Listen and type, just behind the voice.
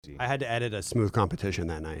I had to edit a smooth competition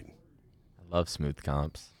that night. I love smooth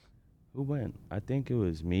comps. Who went? I think it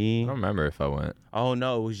was I me. don't remember if I went. Oh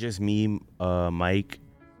no, it was just me, Mike,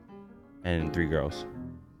 and 3 girls.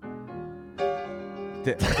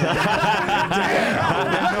 They're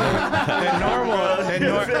normal.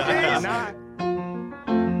 They're not.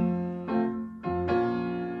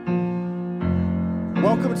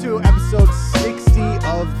 Welcome to episode 60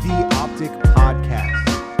 of the Optic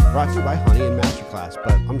Podcast, brought to you by Honey and Masterclass.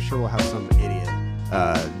 But I'm sure we'll have some idiot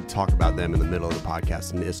talk about them in the middle of the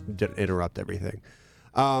podcast and just interrupt everything.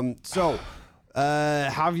 So how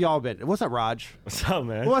have y'all been? What's up, Raj? What's up,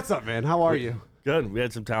 man? What's up, man? How are you? Good. We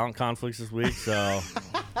had some talent conflicts this week, so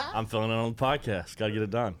I'm filling in on the podcast. Got to get it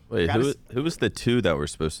done. Wait, who was the 2 that were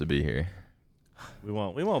supposed to be here? We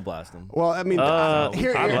won't blast them. Well, I mean, I love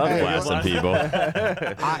blasting people.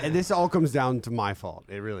 and this all comes down to my fault.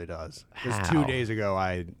 It really does. Because 2 days ago,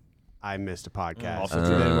 I missed a podcast. And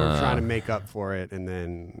then we're trying to make up for it, and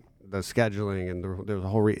then the scheduling and there was a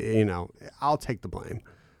whole, I'll take the blame.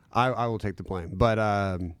 I will take the blame. But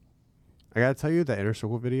I gotta tell you, the Inner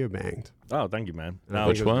Circle video banged. Oh, thank you, man. I think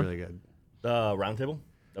Which it was one? Really good. The roundtable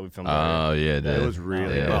that we filmed. Oh, yeah, It was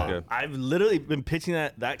really good. I've literally been pitching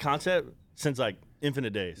that concept since like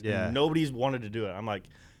infinite days. Yeah. And nobody's wanted to do it. I'm like,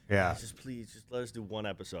 Yeah. please, just let us do one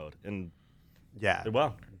episode. And Yeah. did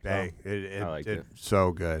well. Bang. So, It I liked did it.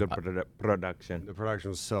 so good. The production. The production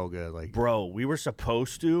was so good. Like, bro, we were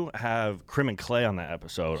supposed to have Crim and Clay on that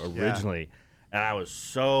episode originally, and I was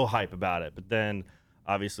so hype about it. But then,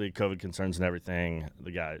 obviously, COVID concerns and everything,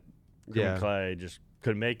 the guy, Crim and Clay, just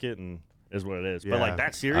couldn't make it, and is what it is. But like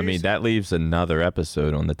that series, I mean, that leaves another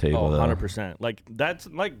episode on the table, though. 100%. Like that's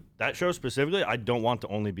like that show specifically. I don't want to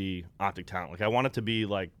only be Optic talent. Like I want it to be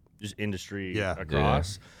like just industry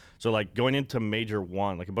across. So like going into Major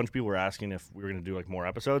 1, like a bunch of people were asking if we were gonna do like more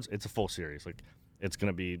episodes. It's a full series. Like it's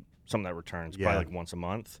gonna be something that returns probably like once a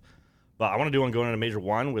month. But I want to do one going into Major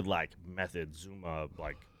 1 with like Method, Zuma,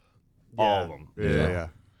 like all of them. Yeah.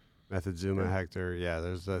 Method, Zuma, Hector. Yeah,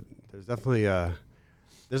 there's definitely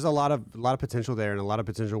there's a lot of potential there, and a lot of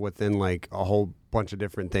potential within like a whole bunch of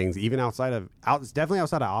different things, even outside of definitely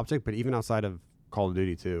outside of Optic, but even outside of Call of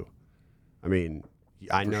Duty too. I mean,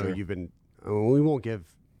 I know you've been. We won't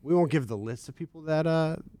give the list of people that.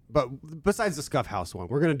 But besides the Scuff House one,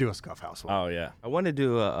 we're gonna do a Scuff House one. Oh yeah. I want to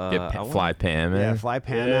do Fly Pam in. Yeah, Fly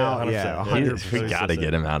Pan Yeah, out. 100%. Yeah, Yeah. 100%. We gotta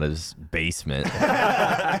get him out of his basement.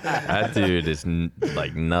 That dude is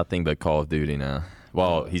like nothing but Call of Duty now.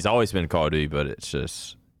 Well, he's always been Call of Duty, but it's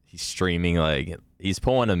just he's streaming like he's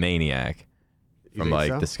pulling a maniac from think like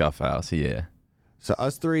so? the Scuff House. Yeah. So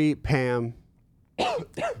us three, Pam.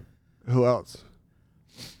 Who else?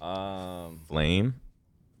 Flame.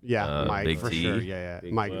 Yeah, Mike Big for T. sure. Yeah.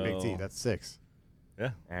 Big Mike, Will. Big T. That's 6.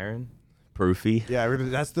 Aaron. Proofy. Yeah,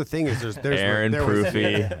 that's the thing is there's Aaron there was- Proofy.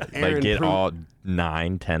 Aaron Like get Proof- all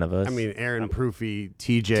 9, 10 of us. I mean, Aaron Proofy,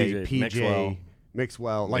 TJ, PJ,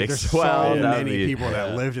 Mixwell. Like there's so Mixwell, that'd many be- people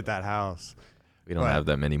that lived at that house. we don't but- have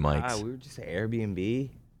that many mics. We were just at Airbnb.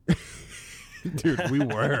 Dude, we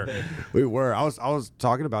were. I was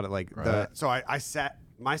talking about it like so I sat.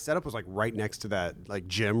 My setup was like right next to that like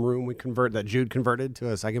gym room that Jude converted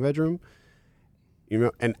to a second bedroom. You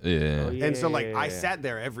know, and Yeah. and so like I sat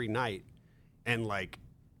there every night, and like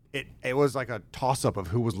it was like a toss up of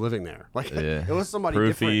who was living there. Like Yeah. it was somebody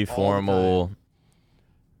Proofy, different all the time. formal.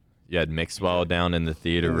 You had Mixwell down in the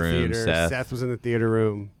theater In the room. theater. Seth, was in the theater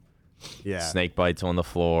room. Yeah. snake bites on the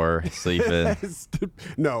floor, sleeping.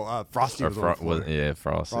 No, Frosty Or was on the floor.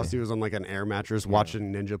 Frosty. Frosty was on like an air mattress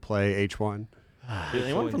watching Ninja play H1. Did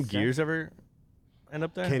anyone from Gears ever end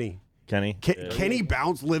up there? Kenny. Yeah. Kenny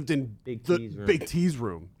Bounce lived in Big the T's room. Big T's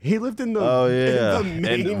room. He lived in the Oh yeah, in the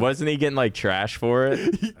main, and wasn't he getting like trash for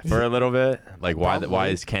it for a little bit? Like why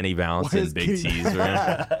Probably. is Kenny Bounce Why in is Big Kenny- T's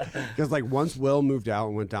room? because like once Will moved out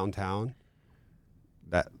and went downtown,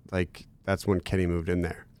 that's when Kenny moved in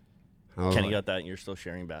there. I was Kenny like, got that, and you're still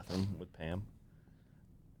sharing bathroom with Pam.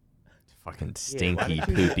 Fucking stinky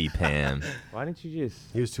poopy Pam. Why didn't you just?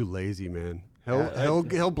 he was too lazy, man.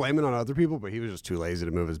 He'll blame it on other people, but he was just too lazy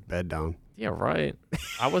to move his bed down. Yeah, right.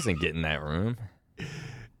 I wasn't getting that room.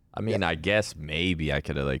 I mean, I guess maybe I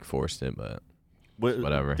could have like forced it, but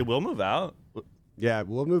whatever. Did Will move out? Yeah,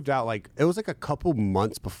 Will moved out like it was like a couple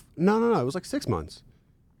months before. No, it was like 6 months.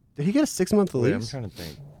 Did he get a 6 month Wait, I'm lease? trying to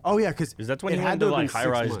think. Oh yeah, because Is when he went to like high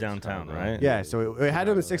rise downtown, right? Yeah, so it had to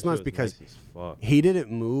have been 6 months because Nice as fuck. he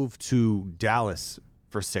didn't move to Dallas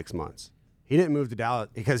for 6 months. He didn't move to Dallas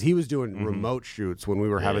because he was doing remote shoots when we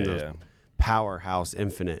were having those Powerhouse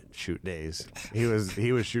Infinite shoot days. He was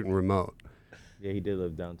shooting remote. Yeah, he did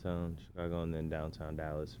live downtown Chicago and then downtown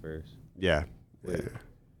Dallas first. Yeah. Wait.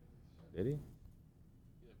 Did he?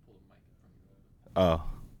 Oh.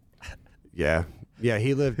 Yeah. Yeah,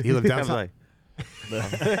 he lived downtown. like, You're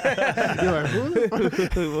like, who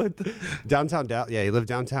the fuck? Downtown Dallas. Yeah, he lived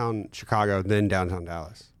downtown Chicago, then downtown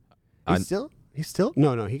Dallas. He's still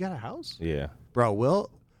no, he got a house. yeah. Bro,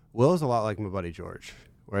 Will's a lot like my buddy George,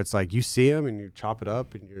 where it's like you see him and you chop it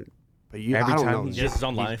up and I Every don't time know. he He has his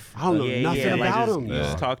own life. I don't know nothing like about just, him. You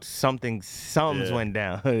just talked something's Yeah. went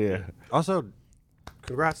down. yeah. Also,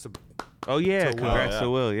 congrats to Oh yeah, To Will, congrats yeah. to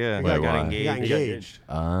Will. Yeah, Wait, got why? engaged. he got engaged.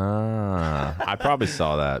 I probably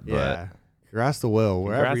saw that, but Yeah. Congrats to Will,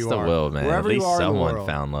 wherever congrats you to are. Will, man. Wherever At you least are in the someone world.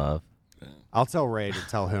 found love. I'll tell Ray to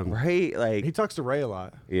tell him. Right, like He talks to Ray a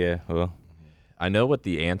lot. yeah. Well, I know what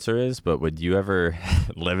the answer is, but would you ever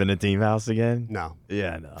live in a team house again? No.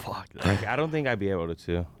 Yeah, no. Fuck. like, I don't think I'd be able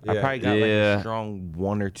to. I Yeah. probably got like Yeah. a strong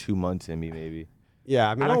 1 or 2 months in me, maybe. Yeah,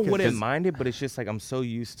 I mean, I could- wouldn't mind it, but it's just like I'm so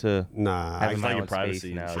used to Nah, having It's my like your own privacy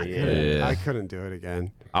space and now. shit. Yeah. I couldn't do it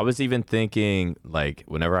again. I was even thinking, like,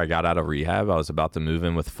 whenever I got out of rehab, I was about to move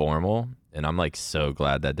in with Formal, and I'm like so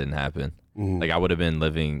glad that didn't happen. Mhm. Like, I would have been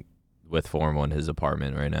living with Formal in his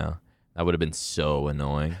apartment right now. That would have been so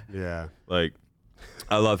annoying. Yeah. Like,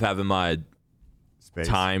 I love having my Space.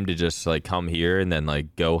 time to just like come here and then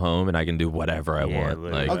like go home and I can do whatever I Yeah, want.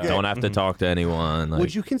 literally. Like, Okay. don't have to talk to anyone. Like,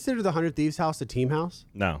 Would you consider the 100 Thieves house a team house?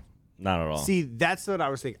 No, not at all. See, that's what I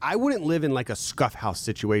was thinking. I wouldn't live in like a scuff house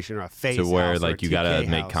situation or a face to where house or like a you gotta TK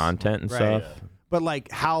make house. content and Right. stuff? But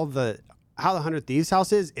like how the 100 Thieves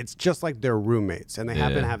house is, it's just like they're roommates and they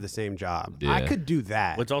happen to Yeah. have the same job. Yeah. I could do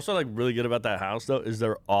that. What's also like really good about that house though is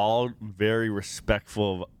they're all very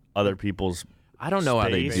respectful of other people's I don't know how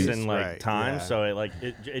they space do. and like Right, time. yeah. So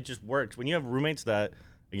it just works. When you have roommates that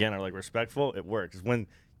again are like respectful, it works. When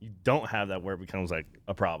you don't have that, where it becomes like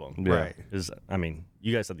a problem. Yeah. Right. Is I mean,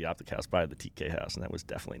 you guys had the Optic house, by the TK house, and that was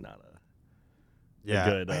definitely not Yeah.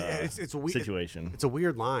 a good it's a weird situation. It's a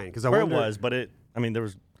weird line because I Where wonder, it was, but I mean, there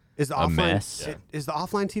was. is the a offline mess. is the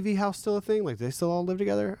offline TV house still a thing? Like they still all live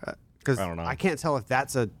together? Because I don't know. I can't tell if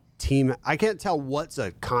that's a team. I can't tell what's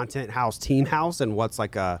a content house, team house, and what's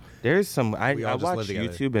like a. There's some. I We all just live watch together.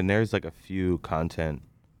 YouTube and there's like a few content.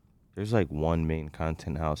 There's like one main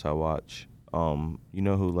content house I watch. You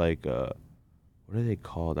know who like what are they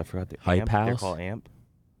called? I forgot the Hype Amp? They're House? called Amp.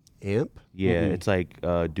 Amp? Yeah, it's like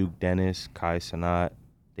Duke Dennis, Kai Sanat.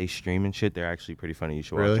 They stream and shit. They're actually pretty funny. You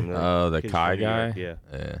should Really? watch them. They're Oh, the kids Kai from New York, guy? Yeah.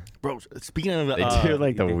 Yeah. Bro, speaking of They do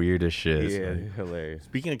like the weirdest shit. Yeah, Like, hilarious.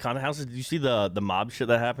 speaking of content houses, did you see the mob shit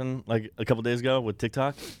that happened like a couple days ago with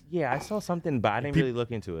TikTok? Yeah, I saw something, but I didn't really look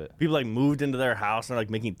into it. People like moved into their house and they're like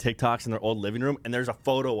making TikToks in their old living room, and there's a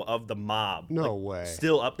photo of the mob. No like, way.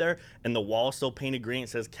 Still up there, and the wall's still painted green. It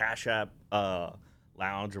says Cash App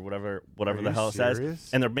Lounge or whatever Are the you hell it serious? says.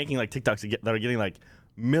 And they're making like TikToks that are getting like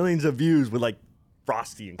millions of views with like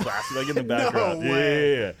Frosty and Classy like in the background.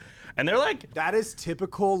 way. Yeah. And they're like, That is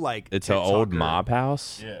typical, like It's an old TikToker. mob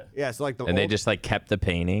house. yeah, Yeah, so like the And they old- just like kept the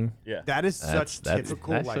painting. yeah. that is That's such that's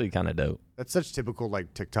typical, actually like kind of dope. that's such typical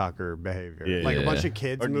like TikToker behavior. Yeah. Like a bunch Yeah. of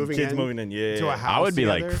kids Or moving kids in moving in, yeah. to a house. I would be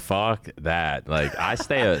like, together. fuck that. Like, I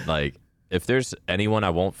stay at like, if there's anyone I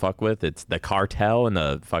won't fuck with, it's the cartel and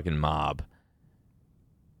the fucking mob.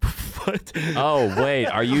 What? Oh wait,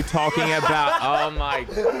 are you talking about? Oh my!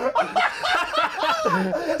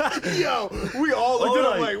 Yo, we all looked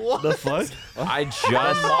at him like, what? The fuck? I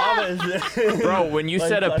just, bro, when you Like,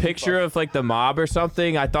 said a classic picture of like the mob or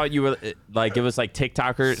something, I thought you were like it was like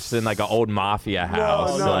TikTokers in like an old mafia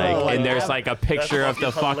house, no, like, no, and like, there's like a picture of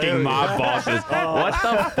the fucking mob bosses. What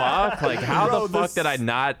the fuck? Like, how Bro, the fuck this- did I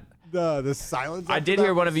not? The silence. I after did that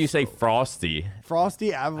hear one was of you say so- Frosty.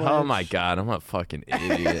 Frosty Avalanche. Oh my god, I'm a fucking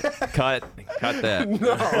idiot. Cut that. No,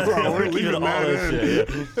 bro, we're leaving all that this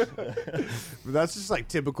in. shit. But that's just like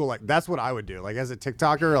typical. Like that's what I would do. Like as a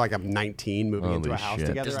TikToker, like I'm 19, moving into a Holy house shit.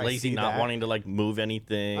 together. Just I lazy, see not that. wanting to like move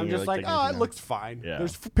anything. I'm or, just like, taking oh, anything it out. looks fine. Yeah.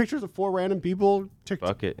 There's pictures of 4 random people. TikTok.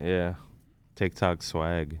 Fuck it, yeah. TikTok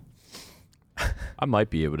swag. I might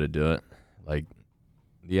be able to do it. Like,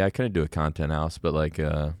 yeah, I couldn't do a content house, but like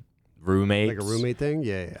roommates. Like a roommate thing.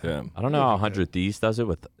 Yeah. Yeah. I don't know how 100 Thieves does it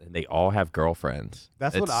with. They all have girlfriends.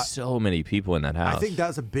 That's it's what I- so many people in that house. I think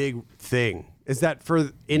that's a big thing. Is that for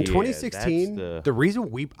in Yeah, 2016? that's The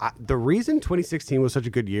reason the reason 2016 was such a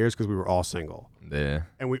good year is because we were all single Yeah,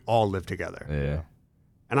 and we all lived together. yeah.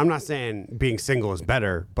 And I'm not saying being single is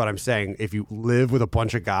better, but I'm saying if you live with a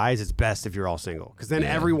bunch of guys, it's best if you're all single because then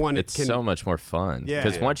everyone It's can. so much more fun. Yeah.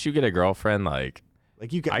 Because Yeah. once you get a girlfriend, like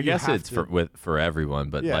like you. I you guess have it's to- for everyone,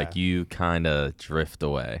 but Yeah. like you kind of drift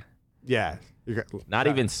away. Yeah. Not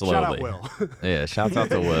even Shout out slowly. Will. Yeah, shouts out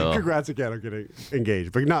to Will. Congrats again on getting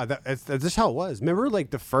engaged. But no, that's just how it was. Remember, like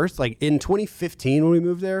the first, like in 2015 when we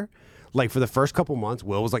moved there, like for the first couple months,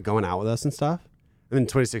 Will was like going out with us and stuff. And then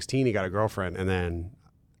 2016, he got a girlfriend, and then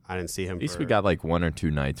I didn't see him. At least we got like 1 or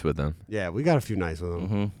 2 nights with him. Yeah, we got a few nights with him.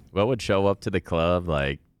 Mm-hmm. Will would show up to the club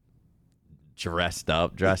like dressed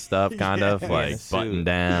up, kind of like buttoned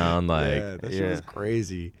down, like yeah, that shit was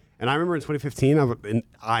crazy. And I remember in 2015,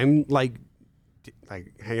 I'm like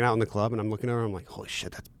hanging out in the club, and I'm looking over, I'm like, holy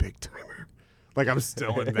shit, that's big timer. Like I'm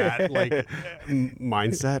still in that like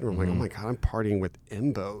mindset, and I'm like, oh my god, I'm partying with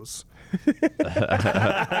imbos.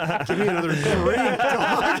 Give me another drink,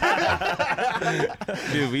 dog.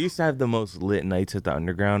 Dude, we used to have the most lit nights at the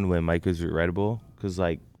Underground when Mike was with Red Bull, because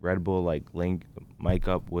like Red Bull like linked Mike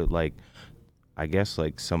up with like, I guess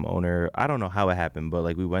like some owner. I don't know how it happened, but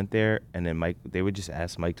like we went there, and then they would just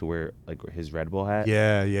ask Mike to wear like his Red Bull hat.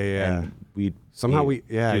 Yeah. And we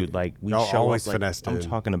dude, like we y'all show always up. Like, finessed I'm in.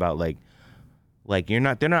 talking about like they're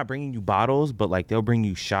not bringing you bottles, but like they'll bring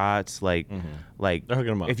you shots. Like like They're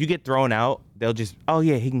hooking 'em up. if you get thrown out, they'll just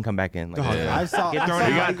he can come back in. Like, Dog, Yeah. I saw. Get thrown I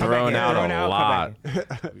we saw- out. got come thrown back in. out Thrown a out, lot.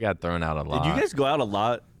 come We got thrown out a lot. Did you guys go out a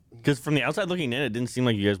lot? Because from the outside looking in, it didn't seem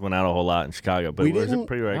like you guys went out a whole lot in Chicago. But We was didn't- it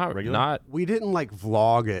pretty not, regular? not We didn't like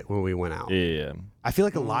vlog it when we went out. Yeah. I feel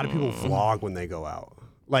like a lot of people vlog when they go out.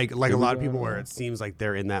 Like a lot of people where it seems like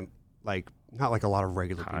they're in that like not like a lot of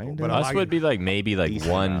regular people, Kinda. but us like, would be like maybe like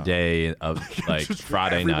Decent one amount. day of like Just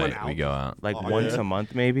Friday everyone night out. we go out. like Oh, once yeah. a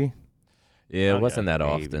month maybe. Yeah, it wasn't that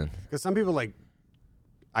maybe. often. because some people like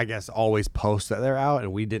I guess always post that they're out,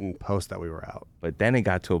 and we didn't post that we were out. But then it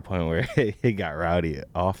got to a point where it got rowdy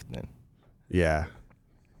often. Yeah,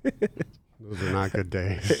 those are not good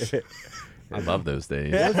days. I love those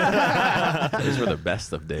days. Those were the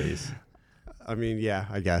best of days. I mean, yeah,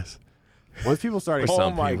 I guess. Once people started, For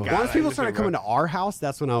some people. once people started coming to our house,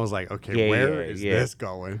 that's when I was like, okay, Yeah, where yeah, is yeah. this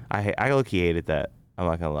going? I low-key hated that. I'm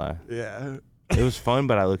not gonna lie. Yeah, It was fun,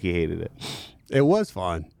 but I low-key hated it. it was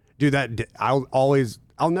fun, dude.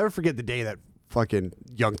 I'll never forget the day that fucking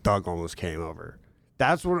Young Thug almost came over.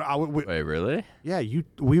 That's when Wait, really? yeah,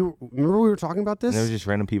 remember we were talking about this? And there was just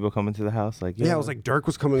random people coming to the house, like yeah, it was like Dirk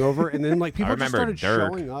was coming over, and then like people just remember started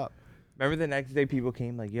Dirk. showing up. Remember the next day people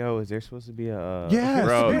came like, yo, is there supposed to be a Yeah,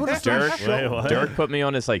 Bro, people just started Dirk, showing up. Dirk put me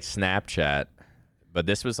on his like Snapchat, but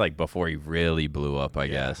this was like before he really blew up, I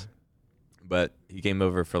guess. But he came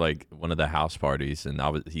over for like one of the house parties, and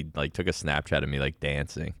he like took a Snapchat of me like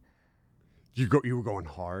dancing. You were going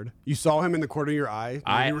hard. You saw him in the corner of your eye.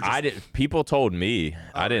 You were just- I did. People told me.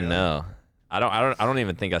 I didn't know. I don't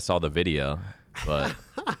even think I saw the video, but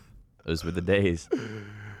those were the days.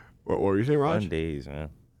 What were you saying, Raj? fun days, man?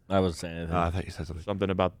 I wasn't saying anything. I thought you said something. Something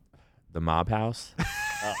about the mob house.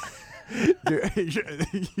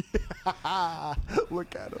 Dude,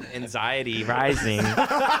 look at him. Anxiety rising.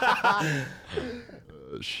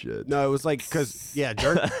 Oh, shit. No, it was like because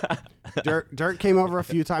Dirk came over a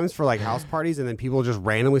few times for like house parties, and then people just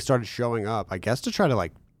randomly started showing up. I guess to try to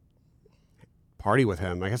like party with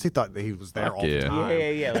him. I guess he thought that he was there Fuck all yeah. the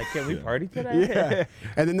time. Yeah. Like, can we party today? Yeah.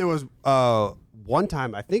 And then there was one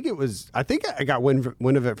time, I think I got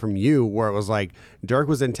wind of it from you, where it was like Dirk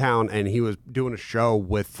was in town and he was doing a show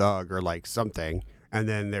with Thug or like something, and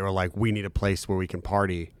then they were like, we need a place where we can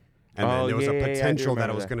party. And then there was a yeah, I do potential that it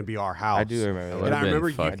remember was that. going to be our house. I do remember that. And Would've I been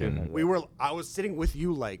remember fucking- I was sitting with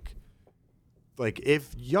you like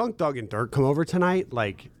if Young Thug and Dirk come over tonight,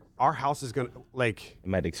 like our house is gonna like It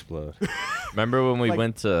might explode. Remember when we Like-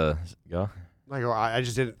 went to go? like I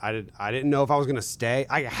just didn't know if I was gonna stay.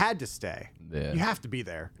 I had to stay. Yeah. You have to be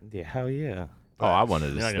there. Yeah, hell yeah. Oh, I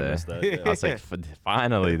wanted You're not to gonna miss stay. that. Yeah. I was like,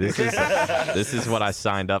 finally, this is what I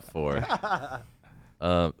signed up for.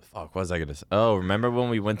 Fuck, what was I gonna say? Oh, remember when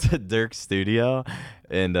we went to Dirk's studio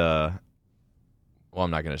and well, I'm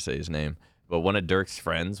not gonna say his name, but one of Dirk's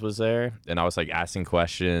friends was there, and I was like asking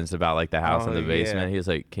questions about like the house in Oh, the basement. yeah. He was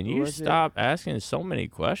like, "Can you was it? stop asking so many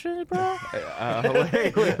questions, bro?"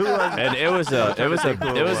 Wait, who was And it was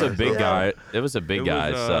a big guy. It was a big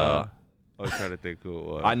guy. So I was trying to think who it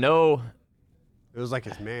was. I know It was like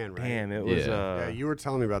his man, right? Damn, it was. Yeah. Yeah, you were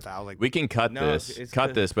telling me about that. I was like, we can cut No, this, it's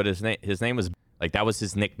cut the- this. But his name was like that was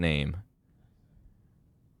his nickname.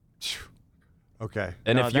 okay.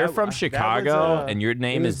 And No, if you're that- from that was, Chicago and your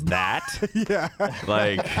name is that, Yeah.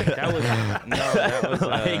 like that was no, that was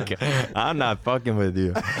like I'm not fucking with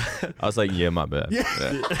you. I was like, yeah, my bad. Yeah,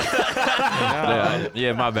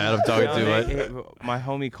 yeah, my bad. I'm talking too much. My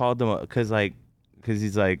homie called them because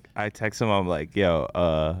he's like, I text him, I'm like, yo,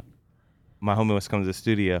 my homie wants to come to the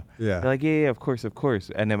studio. Yeah. They're like, yeah, of course.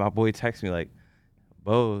 And then my boy texts me like,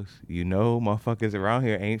 Bose, you know, motherfuckers around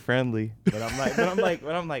here ain't friendly. But I'm like,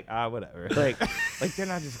 whatever. Like they're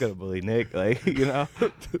not just gonna bully Nick, like, you know.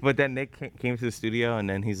 But then Nick came to the studio, and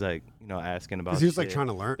then he's like, you know, asking about. Because he was like shit. trying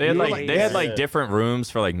to learn. They had You were like they had like different rooms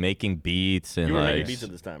for like making beats and You were like making beats at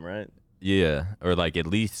this time, right? yeah, or like at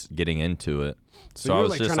least getting into it. So So you I were, was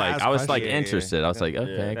like, just trying to like ask I was like questions. interested. I was like,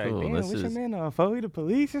 okay, Like, cool. damn, This what's your is man follow the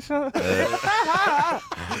police or something? Dude,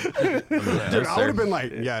 I would sir. have been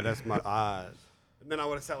like, yeah, that's my eyes. And then I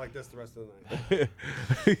would have sat like this the rest of the night.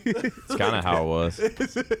 it's kind of how it was.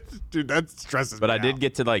 Dude, that stresses But me I did out.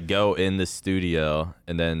 get to like go in the studio,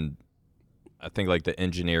 and then I think like the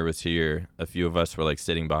engineer was here. A few of us were like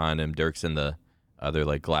sitting behind him. Dirk's in the other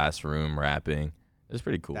like glass room rapping. It was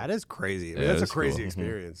pretty cool. That is crazy. I mean, Yeah, that's a it's crazy cool.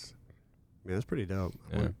 experience. Man, that's pretty dope.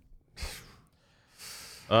 Yeah.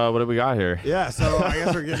 What do we got here? Yeah, so I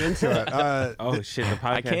guess we're getting into it. Oh shit, the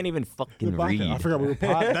podcast. I can't even fucking the podcast. read. I forgot we were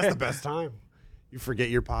potting. That's the best time. You forget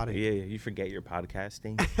your potting. Yeah, you forget your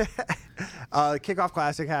podcasting. Kickoff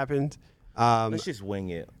Classic happened. Let's just wing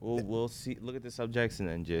it. We'll see. Look at the subjects and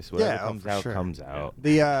then just whatever comes for out sure. comes out.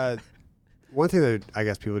 The one thing that I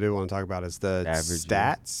guess people do want to talk about is the Average,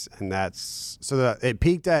 stats, and that's so it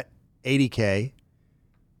peaked at 80K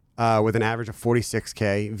with an average of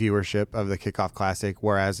 46K viewership of the Kickoff Classic,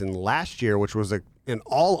 whereas in last year, which was an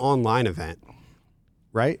all online event,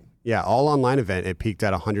 right? Yeah, all online event, it peaked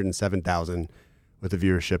at 107,000 with a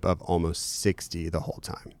viewership of almost 60 the whole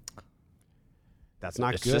time. That's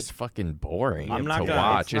not It's good. just fucking boring I'm not to gonna-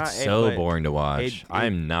 watch. it's It's, not- so but boring to watch.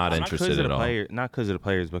 I'm not interested at all. Not because of the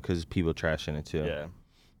players, but because people trashing it too. Yeah.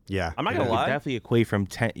 Yeah, I'm not You gonna could lie. definitely equate from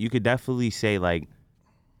 10. You could definitely say like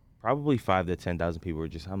probably 5 to 10,000 people were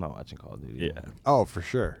just. I'm not watching Call of Duty. Yeah. Oh, for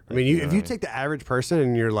sure. I mean, if you take the average person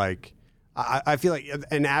and you're like, I feel like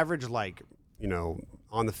an average, like, you know,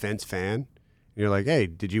 on the fence fan, you're like, hey,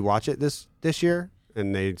 did you watch it this year?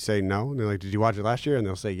 And they say no. And they're like, did you watch it last year? And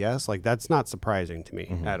they'll say yes. Like, that's not surprising to me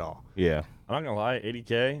at all. Yeah. I'm not gonna lie.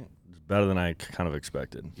 80K is better than I kind of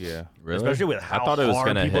expected. Yeah. Really? Especially with how I thought it was hard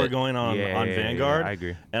gonna people hit. are going on Vanguard. I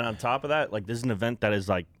agree. And on top of that, like, this is an event that is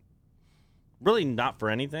like really not for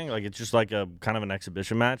anything. Like, it's just like a kind of an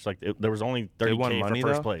exhibition match. Like, there was only 30K won for money,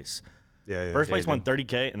 first though? place. Yeah. First place they won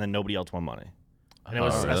 30K, and then nobody else won money. And it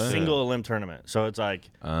was Oh, a really? single elim tournament. So it's like,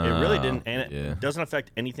 it really didn't, and it yeah. doesn't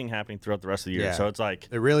affect anything happening throughout the rest of the year. Yeah. So it's like,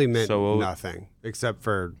 It really meant So, nothing except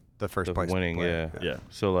for the first The place winning, player. yeah. yeah.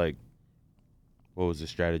 So like, what was the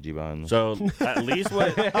strategy behind this? So at least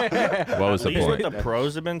what, What was at the least point? what the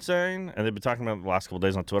pros have been saying, and they've been talking about the last couple of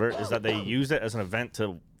days on Twitter, is that they use it as an event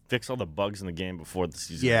to fix all the bugs in the game before the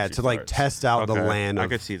season. Yeah, actually to like starts. test out the Okay. land I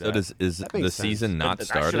of. could see that. So is That the makes sense. season not That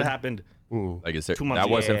should have started? happened. Ooh. Like, is there, 2 months that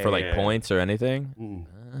wasn't for like Yeah. points or anything?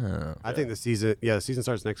 Oh. I think the season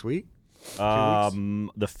starts next week.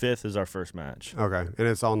 The 5th is our first match. Okay, and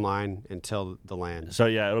it's online until the land. So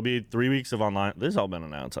yeah, it'll be 3 weeks of online. This has all been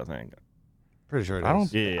announced, I think. Pretty sure it is. I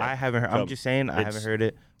don't. Yeah. I haven't. Heard, So I'm just saying. I haven't it's- heard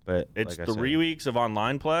it. But It's like I 3 said, weeks of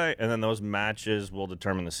online play, and then those matches will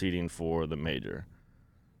determine the seeding for the major.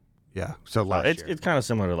 Yeah. So last year. It's kind of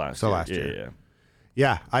similar to last So year. last year. Yeah.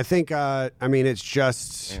 Yeah, I think. I mean, it's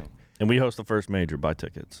just. Damn. And we host the first major. Buy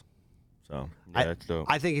tickets. So Yeah, that's dope.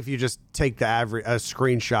 I think if you just take the average a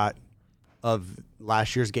screenshot of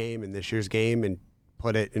last year's game and this year's game and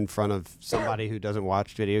put it in front of somebody who doesn't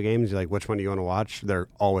watch video games, you're like, which one do you want to watch? They're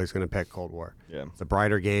always going to pick Cold War. yeah. It's a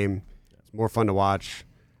brighter game. It's more fun to watch.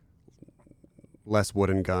 Less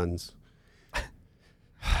wooden guns.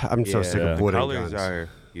 I'm so sick Yeah. of wooden Colors guns. are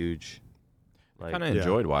huge. Like, Kind of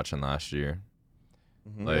enjoyed watching last year.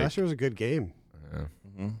 Like, Last year was a good game. yeah.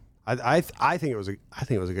 I think it was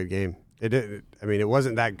a good game. It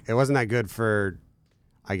wasn't that good for,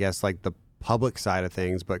 I guess, like the public side of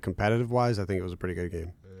things, but competitive wise, I think it was a pretty good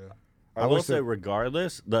game. I will wish say, that-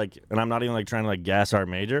 regardless, like, and I'm not even like trying to like gas our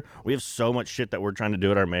major. We have so much shit that we're trying to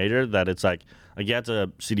do at our major that it's like yeah, it's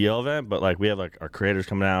a CDL event, but like we have like our creators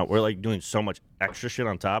coming out. We're like doing so much extra shit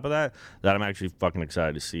on top of that I'm actually fucking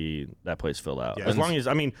excited to see that place filled out. Yeah. As long as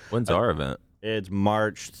When's our event? it's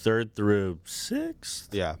March 3rd through 6th,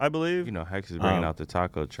 Yeah. I believe. you know, Hex is bringing Um, out the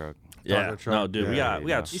taco truck. yeah, Taco truck, no, dude, we yeah,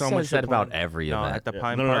 got He so says much that shit about planned. every No, event. at the Yeah.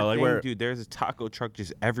 Pine No, no, Park like thing, where- dude, there's a taco truck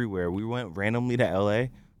just everywhere. We went randomly to LA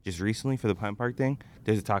just recently for the Pine Park thing.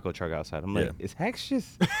 There's a taco truck outside. I'm like, Yeah. is Hex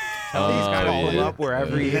just Oh, he's calling yeah. up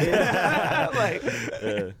wherever he is? Like,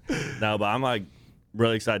 No, but I'm like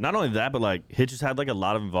really excited. Not only that, but like Hitch has had like a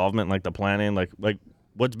lot of involvement in like the planning. Like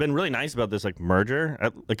what's been really nice about this like merger,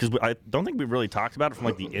 because I don't think we've really talked about it from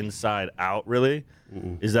like the inside out. Really,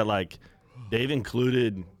 is that like they've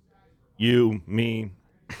included you, me,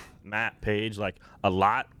 Matt Page like a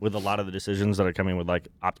lot with a lot of the decisions that are coming with like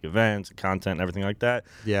Optic events, content, and everything like that.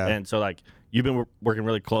 Yeah. And so like you've been working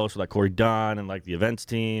really close with like Corey Dunn and like the events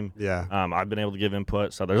team. Yeah. I've been able to give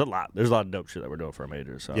input. So there's a lot of dope shit that we're doing for our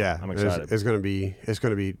major. So Yeah, I'm excited. It's gonna be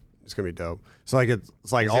dope. So like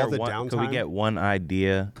it's like Is all there the downtime. Could we get one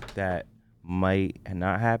idea that might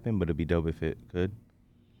not happen, but it'd be dope if it could?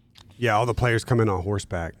 Yeah, all the players come in on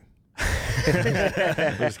horseback.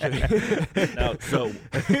 Just kidding. No, so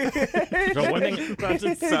one thing.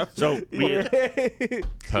 So we actually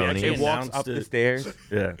Pony. It walks announced up the it. stairs.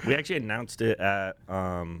 Yeah, we actually announced it at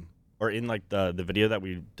or in like the video that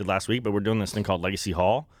we did last week. But we're doing this thing called Legacy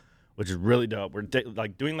Hall, which is really dope. We're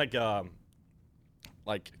like doing like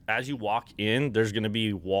as you walk in, there's gonna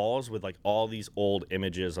be walls with like all these old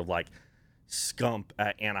images of like Scump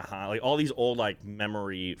at Anaheim, like all these old like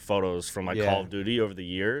memory photos from like Call of Duty over the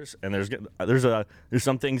years. And there's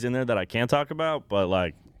some things in there that I can't talk about, but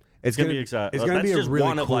like it's gonna be exciting. It's gonna That's be a just really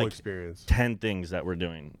one cool of like experience. 10 things that we're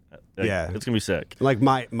doing. Like, Yeah. it's gonna be sick. Like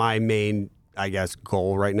my main, I guess,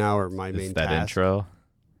 goal right now, or my main Is that task. intro?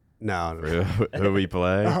 No. Who we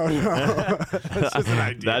play? Oh, no. That's just an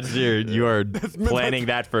idea. That's you are planning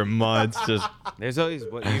that for months. Just There's always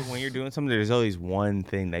when you're doing something. There's always one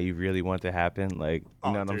thing that you really want to happen. like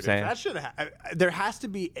you know what I'm Dude, saying? That should there has to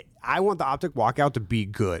be. I want the Optic walkout to be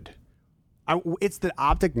good. It's the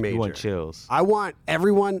Optic major. You want chills. I want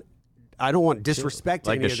everyone. I don't want disrespect.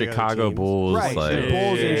 to like any the of other Chicago teams. Bulls, right? like- the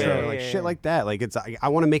Bulls intro, like Yeah. shit like that. Like I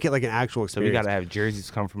want to make it like an actual So we experience. gotta have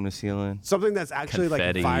jerseys come from the ceiling. something that's actually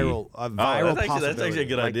Confetti. like viral. A viral that's possibility. actually a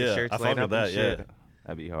good Like the idea. shirts I laid fuck with up and that. Yeah. shit.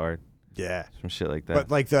 That'd be hard. Yeah. Some shit like that.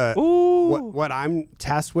 But like what I'm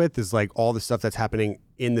tasked with is like all the stuff that's happening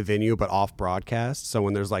in the venue but off broadcast. So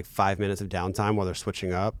when there's like 5 minutes of downtime while they're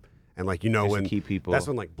switching up, and like Just to when keep people that's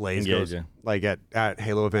when like Blaze goes engaging. like at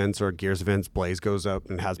Halo events or Gears events, Blaze goes up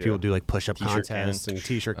and has people do like push-up T-shirt contests and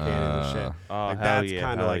t-shirt cannons and shit. oh, Like, hell that's yeah,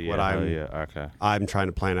 kind of hell like yeah, what hell okay. I'm trying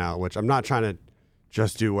to plan out, which I'm not trying to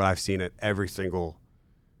just do what I've seen at every single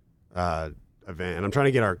event, and I'm trying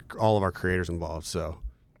to get all of our creators involved. So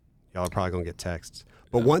y'all are probably gonna get texts.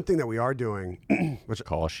 But one thing that we are doing,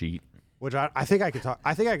 call sheet. which I think I can talk.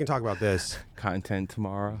 I think I can talk about this. Content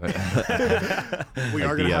tomorrow. We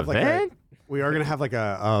are the gonna have event? like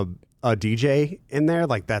a DJ in there,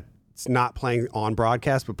 like that's not playing on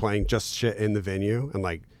broadcast, but playing just shit in the venue. And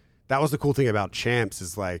like that was the cool thing about Champs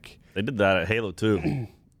is like They did that at Halo too,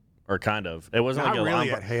 or kind of. It wasn't Not like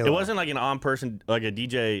really at Halo. It wasn't like an on-person, like a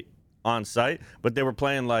DJ on site, but they were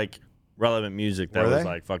playing like relevant music that Were was they?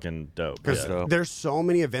 like fucking dope. because Yeah. there's so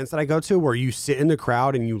many events that I go to where you sit in the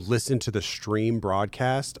crowd and you listen to the stream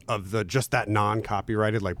broadcast of the just that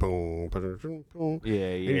non-copyrighted like boom, boom, boom, boom. Yeah,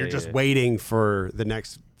 and you're just yeah. waiting for the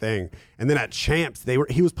next thing. And then at Champs,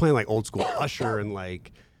 he was playing like old school Usher and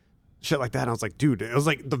like shit like that. And I was like, dude, it was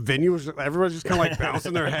like the venue was everybody's just kind of like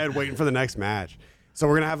bouncing their head waiting for the next match. So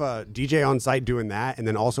we're gonna have a DJ on site doing that, and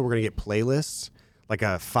then also we're gonna get playlists, like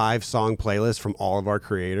a 5-song playlist from all of our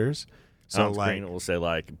creators. So On screen, it will say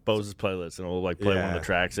like Bose's playlist, and it will like play one of Yeah. the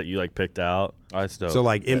tracks that you like picked out. Oh, that's dope. So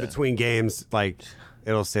like in between games, like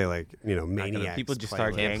it'll say like Maniacs. people just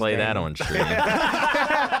start playlist. Can't Gang play bang. that on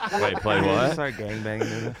stream. Wait, play what? Start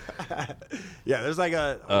gangbanging. Yeah, there's like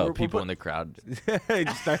a Oh, people in the crowd.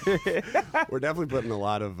 we're definitely putting a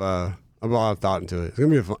lot of thought into it. It's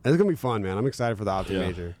gonna be fun, man. I'm excited for the Optic Yeah.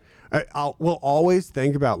 Major. We'll always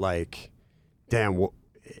think about like, damn,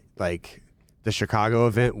 like the Chicago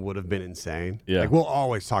event would have been insane. Yeah. like we'll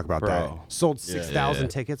always talk about that. Bro. Sold 6,000 Yeah.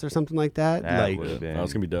 tickets or something like that. That like, would've been- That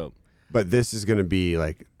was gonna be dope. but this is gonna be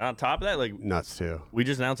like On top of that, like nuts too. we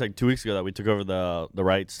just announced like 2 weeks ago that we took over the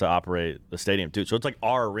rights to operate the stadium too. So it's like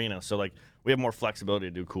our arena. So like we have more flexibility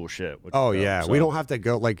to do cool shit. which Oh is dope. yeah, So- we don't have to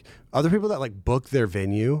go like other people that like book their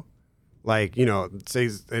venue, like say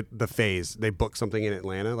the Phase, they book something in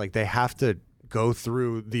Atlanta, like they have to go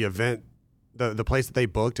through the event, the place that they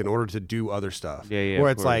booked in order to do other stuff. Yeah, Where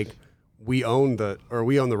of it's course. like we own the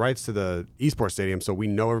rights to the esports stadium, so we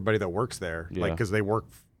know everybody that works there, like Yeah. because they work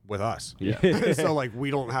with us. Yeah. So like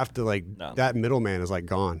we don't have to like No. that middleman is like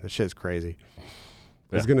gone. That shit's crazy.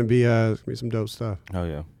 It's Yeah. gonna be some dope stuff. Oh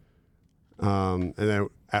yeah. And then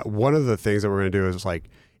one of the things that we're going to do is like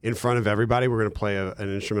in front of everybody, we're going to play an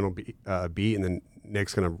instrumental beat, and then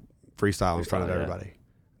Nick's going to freestyle in front of yeah. everybody.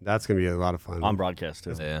 That's going to be a lot of fun. on broadcast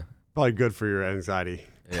too. Yeah. Probably good for your anxiety.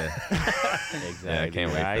 Yeah. Exactly. Yeah, I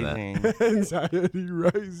can't wait for that. Rising. Anxiety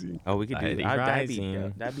rising. Oh, we could do Anxiety that.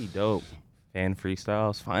 rising. That'd be dope. Fan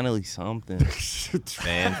freestyles, finally something.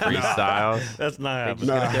 Fan freestyles. That's not They happening.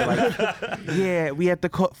 just get up there like, yeah, we have to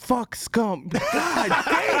call fuck scum. God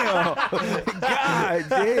damn. God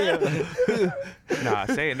damn. Nah,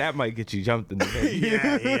 saying that might get you jumped in the face.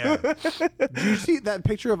 yeah. Did you see that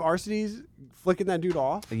picture of Arcides flicking that dude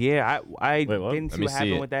off? Yeah, I Wait, what? didn't Let see me what see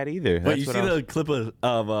happened it. with that either. Wait, That's you what see I was- the clip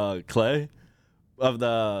of Clay of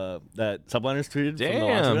that Subliners tweeted? from the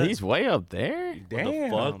launch Damn, event? he's way up there.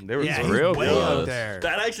 Damn, fuck? there was Yeah, some he's real way close. up there.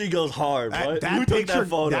 That actually goes hard, bro. That Who took picture, that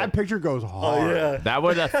photo? that picture goes Oh hard. yeah. That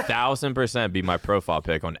would 1,000% be my profile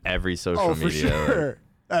pic on every social Oh, for media. sure.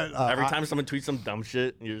 Every time someone tweets some dumb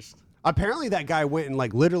shit, you're just Apparently, that guy went and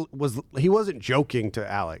like literally he wasn't joking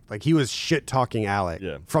to Alec. Like he was shit talking Alec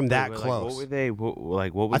Yeah. from that Wait, like, close. what were they? What was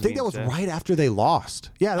I think that being was said? right after they lost.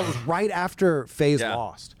 Yeah, that was right after FaZe Yeah.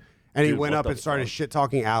 lost. And he Dude, went what up the and started fuck? shit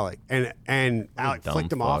talking Alec. And Alec dumb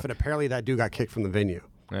flicked him off, fuck. and apparently that dude got kicked from the venue.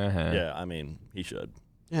 Uh-huh. yeah. I mean, he should.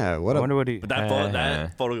 Yeah, what I a wonder what he. But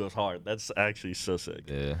that photo goes hard. That's actually so sick.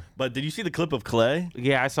 Yeah. But did you see the clip of Clay?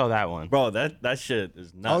 Yeah, I saw that one. Bro, that shit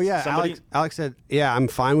is nuts. Oh yeah, Somebody, Alex said, "Yeah, I'm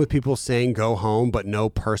fine with people saying go home, but no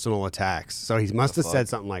personal attacks." So he must have said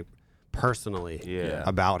something like personally Yeah.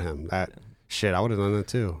 about him. That shit, I would have done that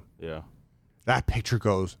too. Yeah. That picture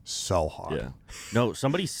goes so hard. Yeah. No,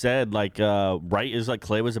 somebody said like right as like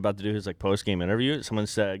Clay was about to do his like post game interview, someone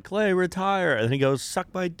said, Clay, retire. And then he goes,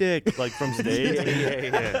 suck my dick, like from stage.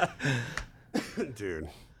 Yeah. Dude.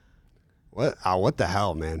 What the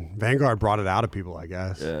hell, man? Vanguard brought it out of people, I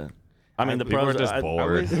guess. Yeah. I mean the People pros are just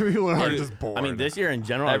bored. People are Dude, just bored. I mean, this year in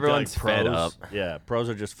general, I feel Everyone's like fed pros, up. Yeah, pros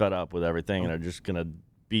are just fed up with everything and are just gonna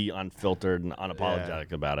be unfiltered and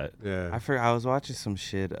unapologetic about it. Yeah. I forgot. I was watching some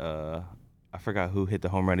shit. I forgot who hit the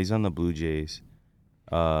home run. He's on the Blue Jays.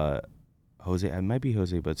 Jose. It might be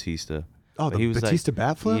Jose Bautista. Oh, But the he was Batista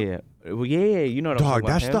bat flip? Yeah. Well, yeah. You know what I'm Dog, talking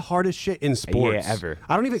about. that's him? the hardest shit in sports. ever.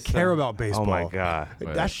 I don't even care about baseball. Oh my god,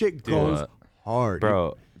 That shit goes what? hard.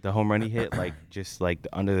 bro. The home run he hit, like just like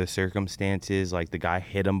under the circumstances, like the guy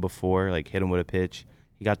hit him before, like hit him with a pitch.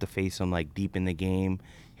 He got to face him like deep in the game.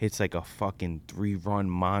 Hits like a fucking 3-run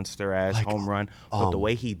monster ass home run. But the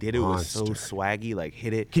way he did it was so monster. swaggy. Like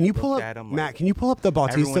hit it. Can you pull looked up, at him, Matt, like, can you pull up the everyone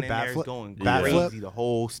Bautista in there bat is flip? going Bat crazy. flip? The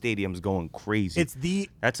whole stadium's going crazy. It's the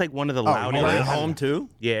That's like one of the Oh, loudest. right. At home too?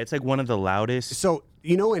 Yeah, it's like one of the loudest. so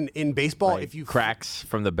you know in baseball Like if you Cracks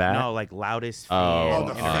from the bat. No, like loudest Oh, fan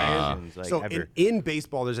the interactions, like so ever. in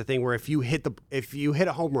baseball there's a thing where if you hit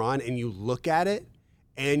a home run and you look at it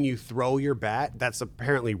and you throw your bat, that's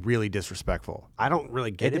apparently really disrespectful. I don't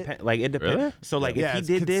really get it. Like it depends. Really? So like Yeah, if it's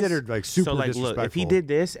he did this, considered, like, super so like look, if he disrespectful. did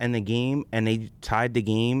this and the game and they tied the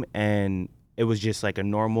game and it was just like a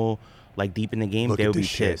normal like deep in the game, Look they at would be this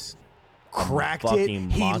shit. pissed. Cracked it. Fucking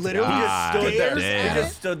He monster. literally He just God stood there. stares damn. at He it.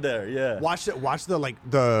 just stood there. Yeah. Watch the like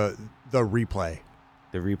the replay.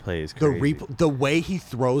 The replay is The crazy. the way he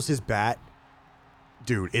throws his bat,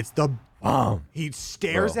 dude, it's the bomb. He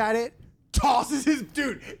stares at it, tosses his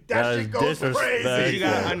dude. That That shit is goes disrespect. crazy. You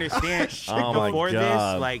gotta understand. Oh my before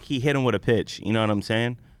God. this, like he hit him with a pitch. You know what I'm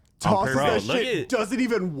saying? Tosses Bro, that look shit. at- Doesn't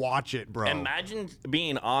even watch it, bro. Imagine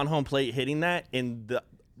being on home plate hitting that and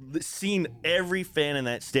seeing every fan in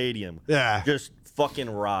that stadium Yeah. just fucking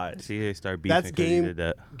rise. See, they start beefing. That's 'cause he did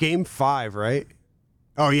that. game 5, right?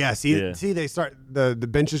 Oh yeah. See, Yeah. they start the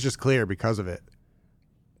bench is just clear because of it.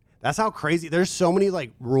 That's how crazy. There's so many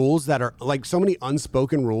like rules that are like so many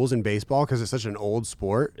unspoken rules in baseball because it's such an old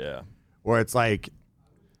sport. Yeah. Where it's like,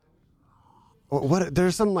 what?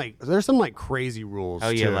 There's some like crazy rules. Oh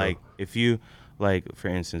yeah, too. like if you like for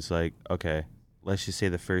instance, like okay, let's just say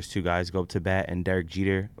the first two guys go up to bat and Derek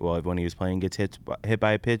Jeter, well, when he was playing, gets hit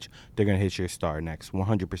by a pitch, they're gonna hit your star next,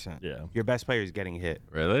 100%. Yeah. Your best player is getting hit,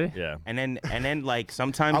 Really? Yeah. and then like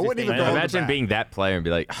sometimes I if wouldn't they even don't- go Imagine back. being that player and be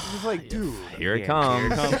like, It's like, dude, here it Yeah,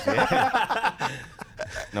 comes. Here it comes. Yeah.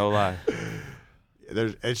 No lie.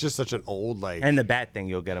 it's just such an old like. And the bat thing,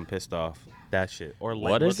 you'll get him pissed off. That shit. Or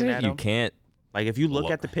like What is looking it? at You him, can't. like if you look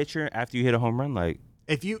Look. at the pitcher after you hit a home run, like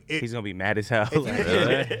if you he's gonna be mad as hell. if you Like, hit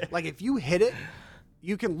Really? it, like if you hit it,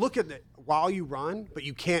 you can look at it while you run, but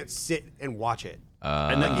you can't sit and watch it.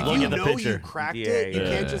 And then If look you at the know picture. you cracked Yeah, it, you yeah.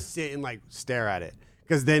 can't just sit and like stare at it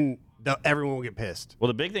because then everyone will get pissed. Well,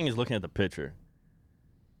 the big thing is looking at the pitcher.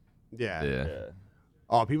 Yeah. Yeah. Yeah.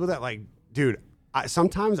 Oh, people that like, dude.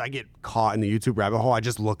 Sometimes I get caught in the YouTube rabbit hole. I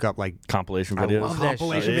just look up like Compilation I videos. love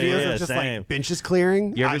compilation shit. videos Yeah, of just same. like benches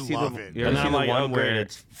clearing. You ever I see the- love it. you ever And then see I'm the like, one oh, great, where-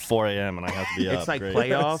 it's 4 a.m. and I have to be up. It's like Great.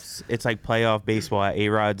 playoffs. It's like playoff baseball. At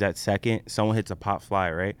A-Rod's at second, someone hits a pop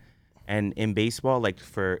fly, right? And in baseball, like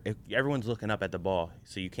everyone's looking up at the ball,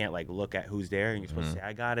 so you can't like look at who's there, and you're supposed to say,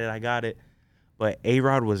 I got it. but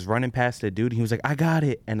A-Rod was running past the dude. He was like, I got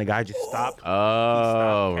it. And the guy just stopped. He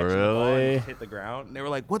Oh, stopped catching the ball and really? just hit the ground. And they were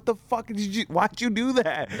like, what the fuck did you, why'd you do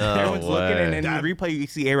that? No Everyone's looking, and way. then in the replay, you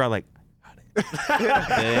see A-Rod like, Damn,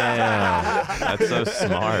 that's so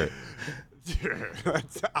smart.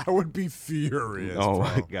 I would be furious. oh bro.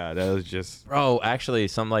 my God, that was just. Bro, actually,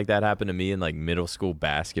 something like that happened to me in like middle school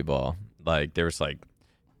basketball. Like there was like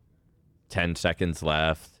 10 seconds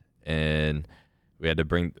left, and we had to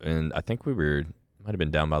bring. And I think we might have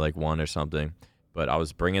been down by like 1 or something. But I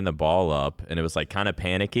was bringing the ball up, and it was like kind of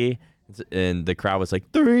panicky, and the crowd was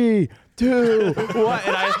like 3, 2, 1, and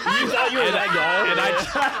I You thought you were that guy?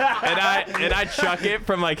 and I chuck it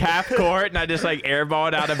from like half court, and I just like airball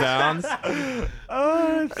it out of bounds.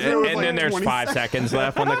 And then there's 5 seconds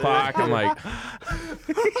left on the clock. I'm like,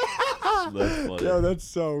 That's funny. Yo, that's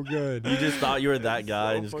so good. You just thought you were that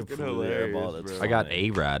guy and just fucking completely hilarious, airball. That's bro. I got funny.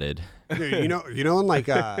 A-ratted. Dude, you know, in like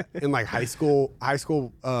high school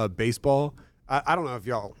baseball. I don't know if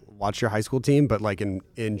y'all watch your high school team, but like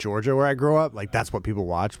in Georgia where I grew up, like that's what people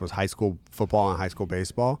watched was high school football and high school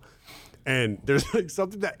baseball. And there's like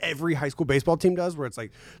something that every high school baseball team does where it's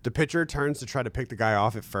like the pitcher turns to try to pick the guy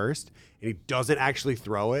off at first, and he doesn't actually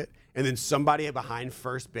throw it, and then somebody behind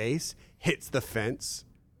first base hits the fence.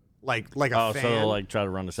 Like a Oh, fan. so they'll like try to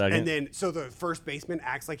run a second. And then, so the first baseman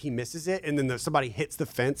acts like he misses it, and then somebody hits the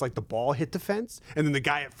fence, like the ball hit the fence, and then the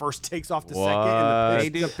guy at first takes off to second,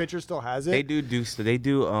 and the pitcher still has it. They do.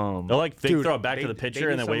 they'll like fake Dude, throw it back they- to the they pitcher do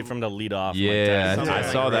and then wait some- for him to lead off. Yeah, like,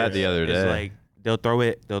 I saw that the other It's day. like they'll throw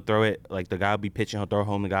it. Like the guy will be pitching, he'll throw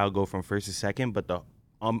home. The guy will go from first to second, but the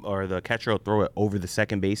catcher will throw it over the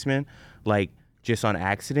second baseman, like just on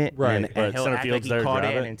accident. Right. And But he'll center act field's like he there to caught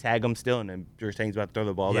grab it it. and tag him still, and then Jerstein's about to throw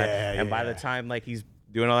the ball back. Yeah, And by the yeah. time like he's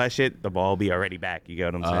doing all that shit, the ball will be already back. You get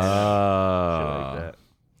what I'm saying? Shit Oh. like that.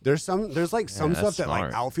 There's some stuff that's that like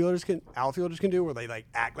smart. outfielders can do where they like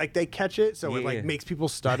act like they catch it, so it like Yeah. makes people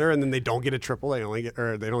stutter, and then they don't get a triple, they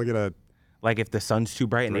don't get a. Like if the sun's too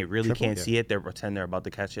bright and they really Triple, can't yeah. see it, they'll pretend they're about to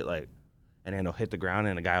catch it, like, and then they'll hit the ground,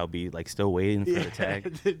 and the guy will be like still waiting for the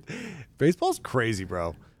tag. Baseball's crazy,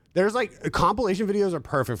 bro. There's like compilation videos are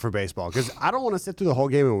perfect for baseball because I don't want to sit through the whole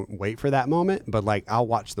game and wait for that moment, but like I'll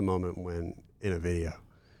watch the moment when in a video.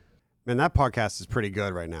 Man, that podcast is pretty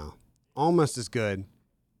good right now. Almost as good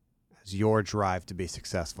as your drive to be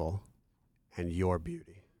successful and your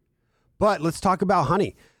beauty. But let's talk about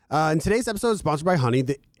Honey. And today's episode is sponsored by Honey,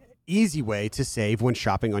 the easy way to save when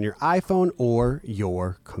shopping on your iPhone or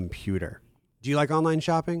your computer. Do you like online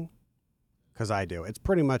shopping? Because I do. It's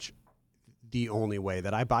pretty much the only way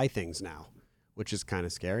that I buy things now, which is kind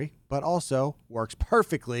of scary, but also works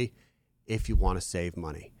perfectly if you want to save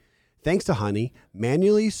money. Thanks to Honey,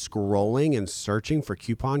 manually scrolling and searching for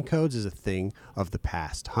coupon codes is a thing of the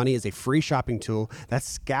past. Honey is a free shopping tool that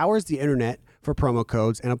scours the internet for promo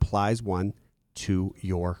codes and applies one to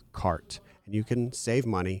your cart. And you can save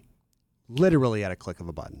money literally at a click of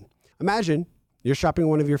a button. Imagine you're shopping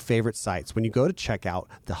one of your favorite sites. When you go to checkout,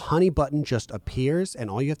 the Honey button just appears, and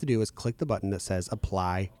all you have to do is click the button that says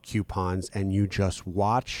apply coupons, and you just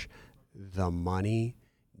watch the money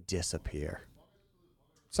disappear.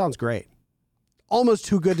 Sounds great. Almost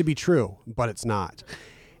too good to be true, but it's not.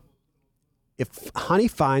 If Honey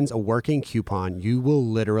finds a working coupon, you will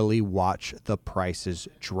literally watch the prices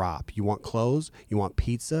drop. You want clothes, you want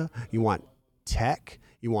pizza, you want tech,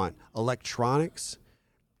 you want electronics,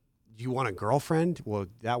 you want a girlfriend? Well,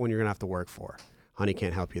 that one you're going to have to work for. Honey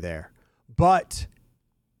can't help you there. But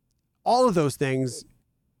all of those things,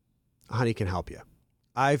 Honey can help you.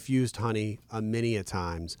 I've used Honey a many a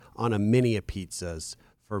times on a many a pizzas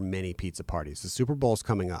for many pizza parties. The Super Bowl's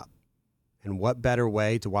coming up. And what better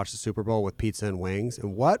way to watch the Super Bowl with pizza and wings?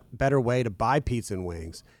 And what better way to buy pizza and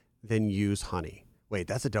wings than use Honey? Wait,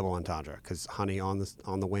 that's a double entendre because Honey on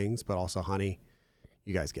the wings, but also Honey.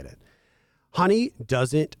 You guys get it. Honey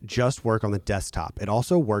doesn't just work on the desktop. It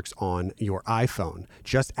also works on your iPhone.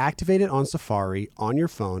 Just activate it on Safari on your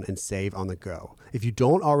phone and save on the go. If you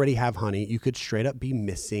don't already have Honey, you could straight up be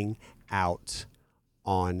missing out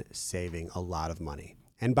on saving a lot of money.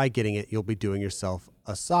 And by getting it, you'll be doing yourself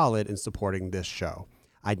a solid in supporting this show.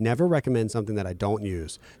 I'd never recommend something that I don't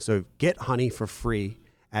use. So get Honey for free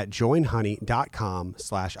at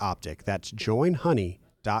joinhoney.com/optic. That's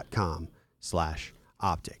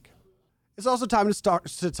joinhoney.com/optic. It's also time to start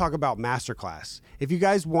to talk about Masterclass. If you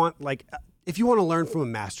guys want, if you want to learn from a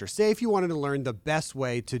master, say if you wanted to learn the best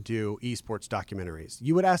way to do esports documentaries,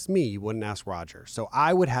 you would ask me, you wouldn't ask Roger. So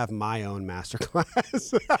I would have my own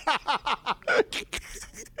Masterclass.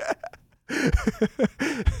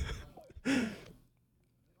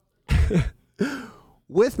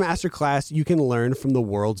 With Masterclass, you can learn from the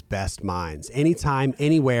world's best minds, anytime,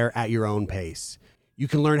 anywhere, at your own pace. You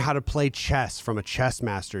can learn how to play chess from a chess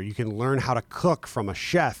master. You can learn how to cook from a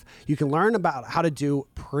chef. You can learn about how to do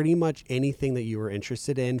pretty much anything that you are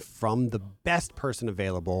interested in from the best person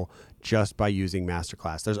available just by using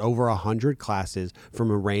Masterclass. There's over 100 classes from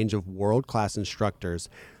a range of world-class instructors.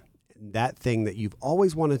 That thing that you've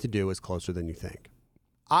always wanted to do is closer than you think.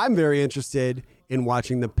 I'm very interested in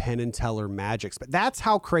watching the Penn and Teller Magics, but that's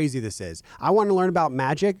how crazy this is. I want to learn about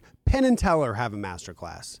magic. Penn and Teller have a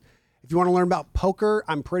masterclass. If you want to learn about poker,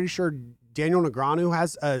 I'm pretty sure Daniel Negreanu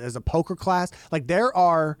has a poker class. Like, there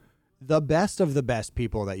are the best of the best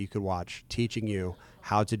people that you could watch teaching you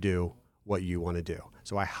how to do what you want to do.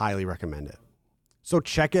 So I highly recommend it. So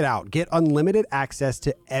check it out. Get unlimited access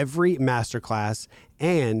to every masterclass,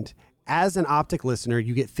 and as an Optic listener,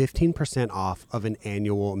 you get 15% off of an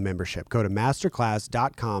annual membership. Go to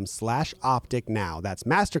masterclass.com/optic now. That's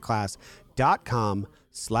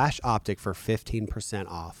masterclass.com/optic for 15%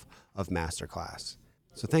 off of Masterclass.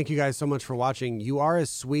 So thank you guys so much for watching. You are as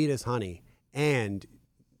sweet as honey, and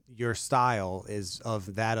your style is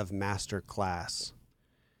of that of Masterclass.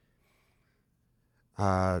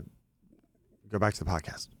 Go back to the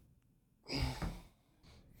podcast.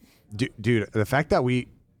 Dude, the fact that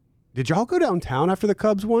did y'all go downtown after the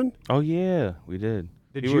Cubs won? Oh yeah, we did.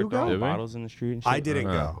 Did We were you go? throwing Did we? bottles in the street and shit. I didn't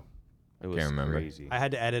go. It was Can't remember. crazy. I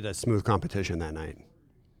had to edit a smooth competition that night.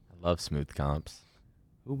 I love smooth comps.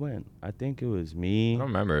 Who went? I think it was I me. don't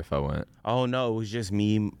remember if I went. Oh no, it was just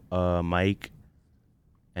me, Mike,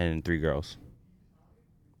 and 3 girls.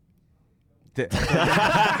 The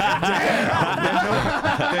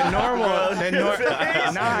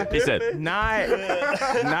He said, not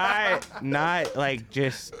like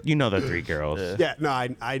just the 3 girls. Yeah, no, I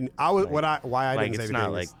was why I Like, didn't say it's not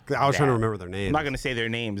anything like is 'cause I was trying to that. remember their names. I'm not gonna say their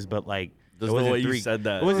names, but like Just it the wasn't way you 3 said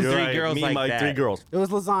that. It wasn't You're 3 right. girls Me, like my that. 3 girls. It was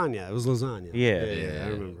lasagna. It was lasagna. Yeah. I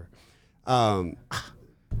remember.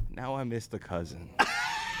 Now I miss the cousin.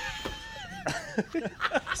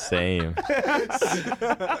 same.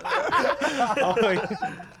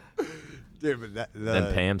 Dude, but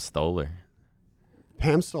Then Pam stole her.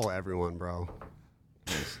 Pam stole everyone, bro.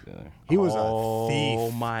 He was a thief. Oh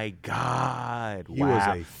my God! He was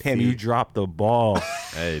a Pam, thief. you dropped the ball.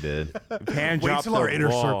 Hey, he did. Pam Wait dropped till the our inner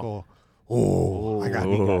ball. circle. Oh, you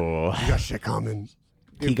got shit coming.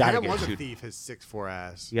 Dude, He gotta Pam get was a chewed. thief. His 6'4"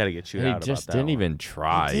 ass. You gotta get chewed He out just about that didn't one. even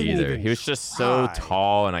try He didn't either. even He was just so try.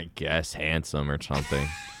 tall and I guess handsome or something.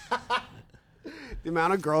 The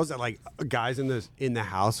amount of girls that guys in the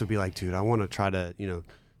house would be like, dude, I want to try to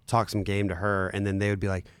talk some game to her, and then they would be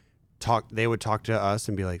like, They would talk to us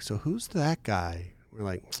and be like, so who's that guy? We're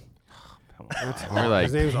like, that's We're like,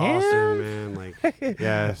 his name's Pam? Austin, man. Like,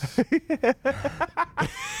 yes.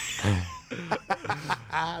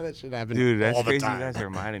 That should happen. Dude, that's all the crazy. You time. guys are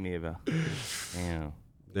reminding me about. Damn,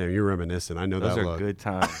 Damn, you're reminiscent. I know those that are look. good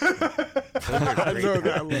times.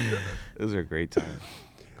 Those are great times.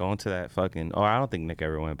 Going to that fucking. Oh, I don't think Nick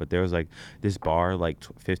ever went, but there was like this bar, like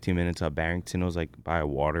 15 minutes up Barrington. It was like by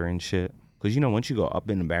water and shit. Cause once you go up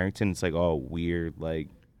into Barrington, it's like all weird, like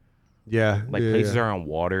places are on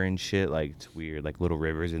water and shit. Like it's weird, like little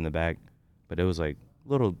rivers in the back. But it was like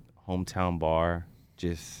little hometown bar,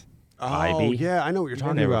 just vibey. yeah, I know what you're You've been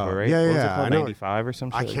talking there about. before, right? Yeah, What was it yeah. called, I know. 95 or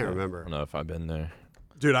something. I can't I remember, don't know if I've been there.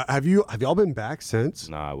 dude. Have y'all been back since?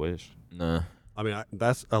 Nah, I wish. Nah. I mean,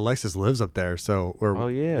 that's Alexis lives up there, so Oh,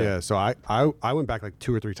 yeah. yeah. So I went back like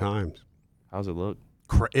 2 or 3 times. How's it look?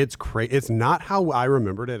 It's crazy. It's not how I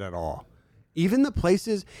remembered it at all. Even the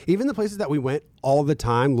places that we went all the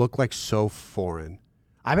time look like so foreign.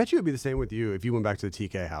 I bet you it'd be the same with you if you went back to the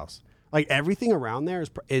TK house. Like everything around there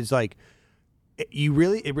is like it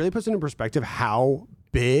really puts into perspective how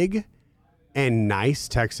big and nice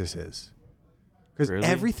Texas is. Because Really?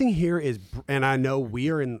 everything here is, and I know we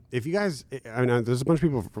are in. If you guys, I know there's a bunch of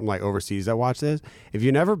people from like overseas that watch this. If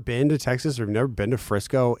you've never been to Texas or you've never been to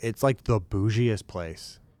Frisco, it's like the bougiest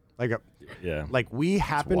place. Like we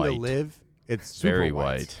happen to white. live. It's super Very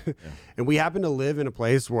white, white. and we happen to live in a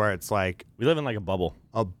place where it's like We live in like a bubble.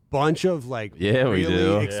 a bunch of like Yeah, we really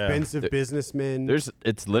do. expensive businessmen. It's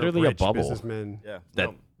or literally a rich bubble businessmen. Yeah.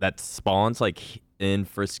 that spawns like in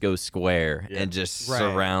Frisco Square and just Right.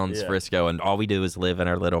 surrounds Yeah. Frisco, and all we do is live in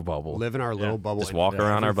our little bubble. Live in our little bubble. Just and walk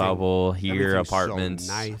around our everything- bubble, here everything's so apartments,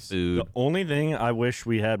 nice. food. The only thing I wish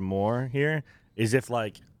we had more here is if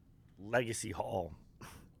like Legacy Hall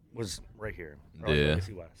was right here. Or like Yeah.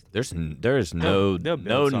 Legacy West. There's no they'll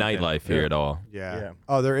build something. nightlife here at all. Yeah. Yeah.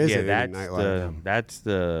 Oh, there isn't Yeah, any nightlife. that's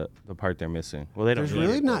the part they're missing. Well, they don't. There's need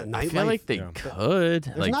really it, not but- I feel nightlife. like they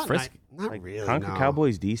could. Like not Frisco, Not Like really. Concord no.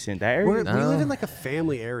 Cowboy's decent. That area. We live in like a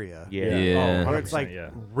family area. Yeah. Yeah. Where it's 100%, like yeah.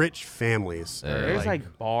 rich families. Yeah. or, There's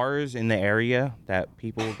like bars in the area that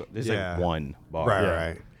people. There's Yeah. like one bar. right, Yeah.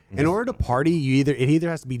 right. In order to party, it either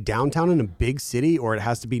has to be downtown in a big city or it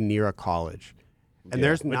has to be near a college. And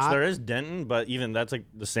there's Which not. there is Denton, but even that's like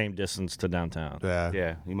the same distance to downtown. Yeah.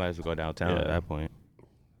 Yeah, you might as well go downtown at Yeah. that point.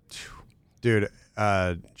 Dude,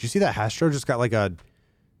 did you see that Hastro just got like a?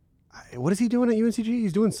 What is he doing at UNCG?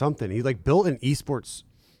 He's doing something. He like built an esports.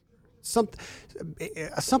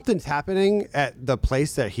 Something's happening at the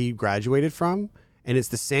place that he graduated from, and it's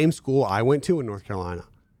the same school I went to in North Carolina,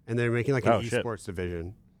 and they're making like an Oh, shit. esports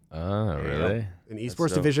division. Oh, really? An esports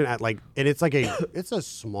dope. division at like, and it's like it's a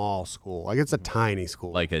small school, like it's a tiny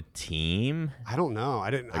school. Like a team? I don't know. I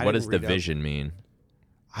didn't. Like, I what didn't does read up. division mean?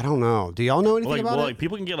 I don't know. Do y'all know anything about it? Like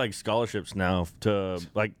people can get like scholarships now to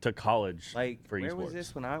college. Like, for where esports. was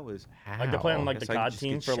this when I was? Like they're playing How? like the It's COD just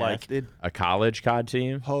team get for like shafted. A college COD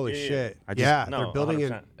team? Holy Yeah. shit! I just- Yeah, no, they're building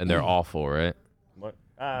 100%. an. And they're awful, right? What?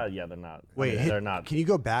 Yeah, they're not. Wait, they're not. Can you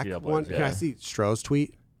go back GL one? players, Can I yeah. see Stroh's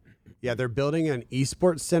tweet? Yeah, they're building an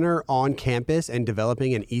esports center on campus and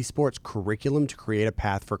developing an esports curriculum to create a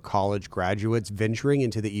path for college graduates venturing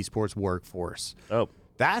into the esports workforce. Oh,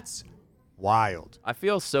 That's wild. I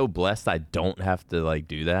feel so blessed I don't have to like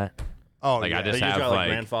do that. Oh, Like, I yeah. just they have, got like-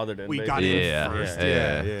 grandfathered in. we basically. got in Yeah, first. yeah.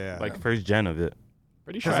 Yeah, yeah. Like first gen of it.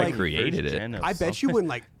 Pretty sure Because, I like, created First it. gen of I bet you something. when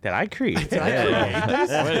like That I created.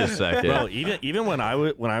 Yeah. Wait a second. Bro, even when I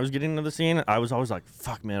was getting into the scene, I was always like,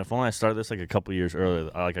 "Fuck, man! If only I started this like a couple years earlier,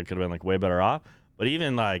 I could have been like way better off." But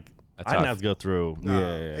even like, That's I didn't tough. have to go through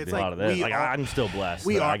it's a like lot of this. we Like, are- I'm still blessed.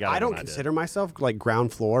 we that are. I, got I it don't when consider myself like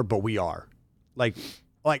ground floor, but we are. Like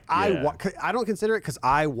Yeah. I don't consider it because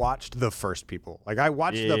I watched the first people. Like I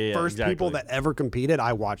watched Yeah, the yeah, first people exactly. that ever competed.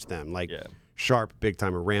 I watched them. Like Yeah. Sharp, Big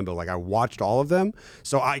Time, and Rambo. Like I watched all of them.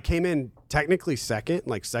 So I came in technically second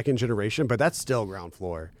generation, but that's still ground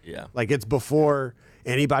floor. Yeah. Like it's before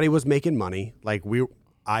anybody was making money. Like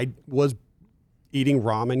I was eating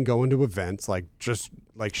ramen, going to events, like just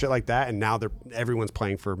like shit like that. And now everyone's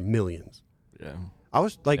playing for millions. Yeah. I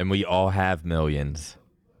was like, And we all have millions.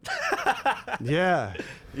 yeah,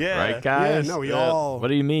 Yeah. Right, guys? no, we all- What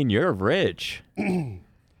do you mean? You're rich.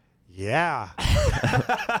 yeah.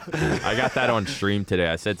 I got that on stream today.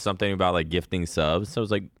 I said something about like gifting subs. So I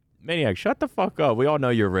was like, Maniac, shut the fuck up. We all know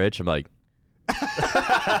you're rich. I'm like, no,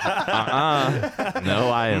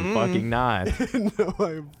 I am fucking not. No,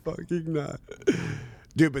 I'm fucking not.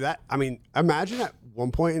 Dude, but imagine at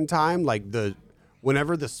one point in time, like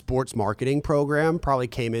whenever the sports marketing program probably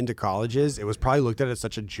came into colleges, it was probably looked at as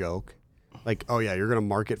such a joke. Like, oh yeah, you're going to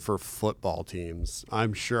market for football teams.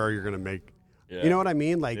 I'm sure you're going to make, you know what I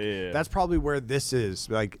mean? Like, Yeah. that's probably where this is.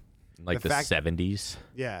 Like Like the fact- 70s,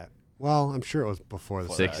 Yeah. Well, I'm sure it was before the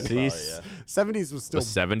 60s. 70s was still Was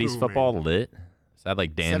 70s booming. football lit? Is that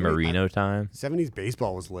like Dan 70 Marino time? 70s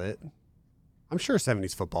baseball was lit. I'm sure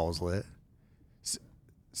 70s football was lit.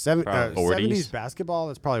 Probably 40s. 70s basketball,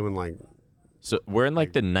 that's probably when like So we're in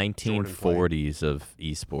like the Jordan 1940s of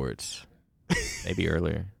esports, maybe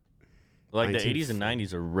earlier. Like the 19 80s and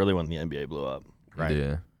 90s are really when the NBA blew up. Right.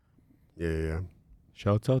 Yeah. yeah.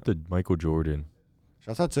 Shouts out to Michael Jordan.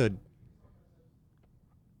 Shouts out to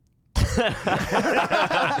Like,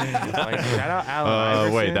 shout out Allen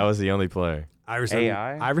Iverson. Wait, that was the only player. Iverson.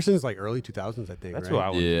 AI? Iverson's like early 2000s, I think. That's right? who I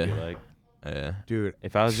want Yeah. to be like. Yeah. Dude,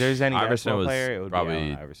 If there's any Iverson basketball was player, it would probably- be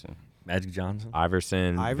Allen Iverson. Magic Johnson.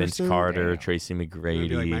 Iverson, Vince Iverson? Carter, Damn. Tracy you wanna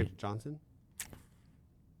be like McGrady. Magic Johnson.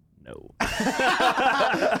 No.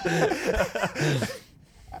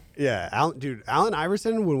 Yeah, Allen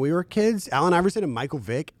Iverson. When we were kids, Allen Iverson and Michael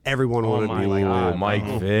Vick, everyone wanted to my be like. God. Ooh, Mike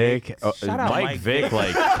Oh. Vick. Shout out Mike Mike Vick,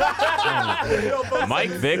 like Mike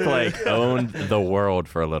Vick, like owned the world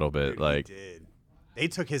for a little bit. Like Did. They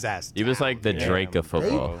took his ass. he was down. like the Drake of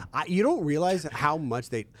football. You don't realize how much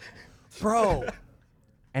bro.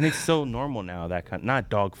 And it's so normal now that not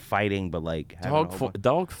dog fighting, but like having a whole bunch-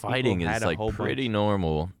 Dog fighting People is had a like whole pretty bunch.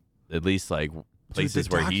 normal. At least like places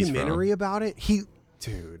Dude, the where he's from. documentary about it.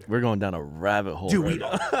 Dude. We're going down a rabbit hole. Dude,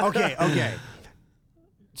 right now. okay.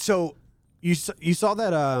 So you saw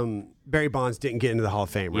that Barry Bonds didn't get into the Hall of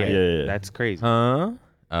Fame, Yeah, right? Yeah. that's crazy. Huh?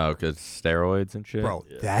 Oh, because steroids and shit. Bro,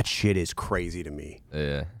 that shit is crazy to me.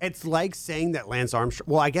 Yeah. It's like saying that Lance Armstrong.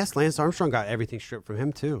 Well, I guess Lance Armstrong got everything stripped from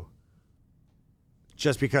him too.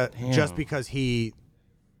 Just because he.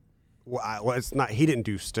 Well, it's not. He didn't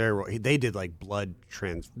do steroid. They did like blood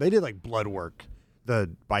work. The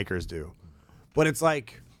bikers do, but it's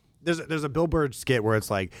like there's a Bill Burr skit where it's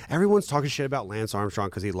like everyone's talking shit about Lance Armstrong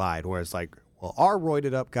because he lied. Where it's like, well, our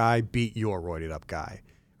roided up guy beat your roided up guy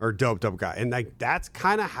or doped up guy, and like that's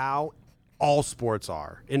kind of how all sports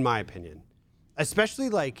are, in my opinion. Especially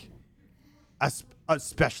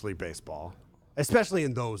especially baseball. Especially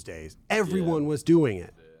in those days. Everyone was doing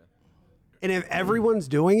it. And if everyone's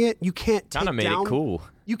doing it, you can't take down... Kind of made it cool.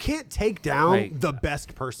 You can't take down the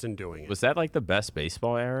best person doing it. Was that like the best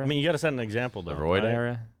baseball era? I mean, you got to set an example, though. The Royd right?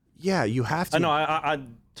 era? Yeah, you have to. I know. I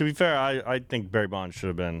to be fair, I think Barry Bonds should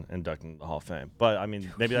have been inducted into the Hall of Fame. But, I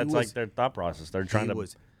mean, maybe that's like their thought process. They're trying to... He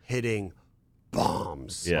was hitting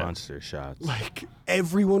bombs. Yeah. Monster shots. Like,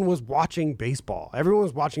 everyone was watching baseball. Everyone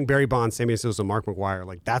was watching Barry Bonds, Sammy Sosa, Mark McGwire.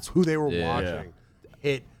 Like, that's who they were watching.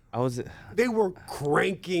 They were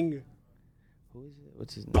cranking Who is it?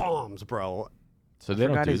 What's his name? bombs, bro. So I they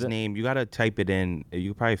don't forgot do his that? name. You gotta type it in.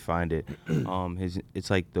 You could probably find it. It's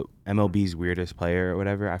like the MLB's weirdest player or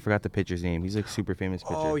whatever. I forgot the pitcher's name. He's like super famous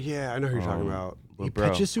pitcher. Oh, yeah, I know who you're talking about. but He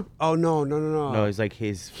bro- pitches super... Oh, no. No, it's like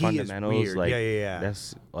his He is fundamentals. weird. Like Yeah.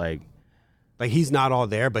 That's like Like, he's not all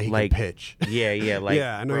there, but he Like- can pitch. yeah. Like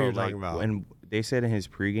Yeah, I know what bro, you're talking like, about. And they said in his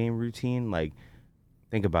pregame routine, like,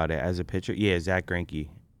 think about it as a pitcher. Yeah, Zach Greinke.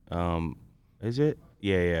 Is it?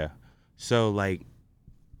 Yeah. So like,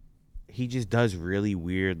 he just does really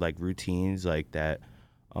weird like routines like that.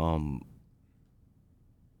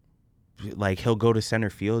 Like he'll go to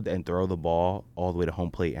center field and throw the ball all the way to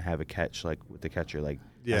home plate and have a catch like with the catcher like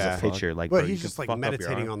as a pitcher. Like, But bro, you he's can just, like, fuck up your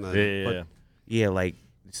meditating arm. on Yeah, the... Yeah, like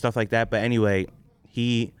stuff like that. But anyway,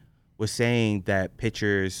 he was saying that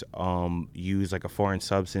pitchers use like a foreign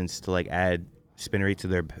substance to like add spin rate to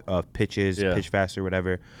their pitches, pitch faster,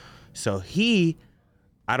 whatever. So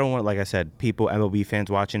I don't want, like I said, people, MLB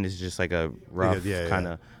fans watching is just like a rough kind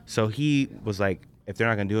of. So he was like, if they're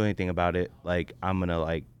not gonna do anything about it, like I'm gonna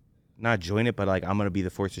like not join it, but like I'm gonna be the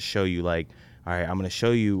force to show you, like, all right, I'm gonna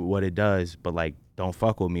show you what it does, but like don't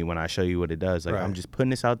fuck with me when I show you what it does. Like I'm just putting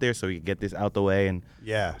this out there so we can get this out the way. And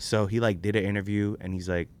so he like did an interview and he's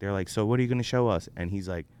like, they're like, so what are you gonna show us? And he's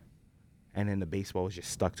like, and then the baseball was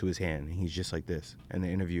just stuck to his hand and he's just like this. And the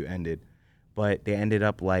interview ended, but they ended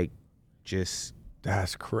up like just.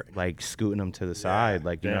 That's crazy. Like scooting them to the side,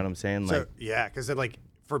 like you know what I'm saying? So, Like because then like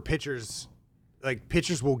for pitchers, like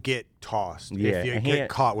pitchers will get tossed if you and get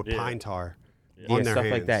caught with pine tar on their stuff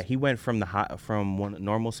hands. like that. He went from from one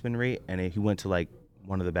normal spin rate, and he went to like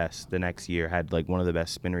one of the best. The next year had like one of the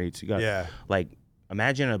best spin rates. You got like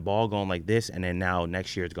imagine a ball going like this, and then now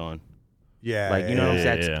next year it's gone. Yeah, like you know what I'm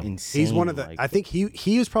saying? That's yeah. insane. He's one of the. Like, I think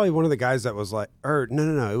he was probably one of the guys that was like, or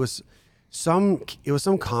no. It was some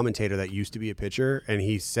commentator that used to be a pitcher, and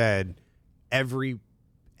he said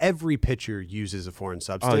every pitcher uses a foreign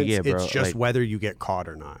substance. Oh, yeah, bro. It's just Like- whether you get caught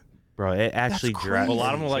or not. bro, it actually crazy. drives. A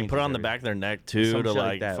lot of them like put it on the changes back of their neck too Some to shit like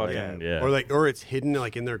like that, fucking like- yeah. Or it's hidden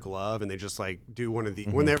like in their glove, and they just like do one of the.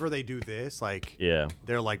 Whenever they do this, like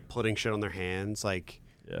they're like putting shit on their hands, like.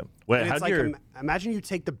 Yeah. Wait, And how it's do like you? imagine you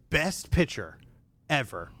take the best pitcher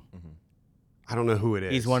ever. I don't know who it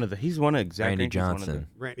is. He's one of Zach Randy Greinke's one of the- Johnson.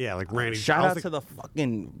 like Randy. Shout I was out like, to the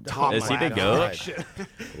fucking Tom. Is he the Brady. GOAT?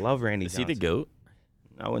 Love Randy. Is he the Johnson. GOAT?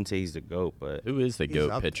 I wouldn't say he's the GOAT, but Who is the He's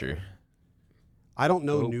GOAT up pitcher? I don't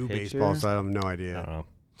know Go new pitcher? baseball, so I have no idea. I don't know.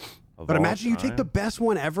 of But all imagine you take time, the best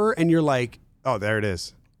one ever, and you're like, oh, there it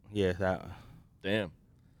is. yeah that. Damn.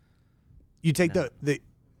 You take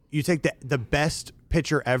you take the best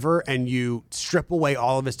pitcher ever, and you strip away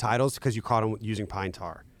all of his titles because you caught him using pine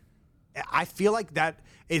tar. I feel like that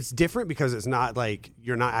it's different because it's not like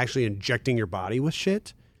you're not actually injecting your body with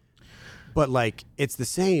shit, but like it's the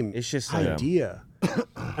same. It's just like- idea.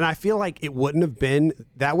 And I feel like it wouldn't have been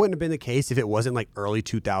the case if it wasn't like early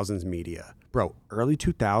 2000s media, bro. Early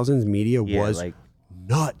 2000s media Yeah, was like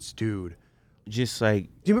nuts, dude. just like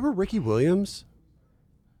Do you remember Ricky Williams?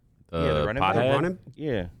 the running pothead? back. Running?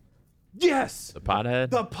 Yeah. Yes, The pothead?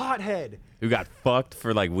 the pothead. Who got fucked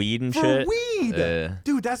for like weed and For shit? weed, Yeah.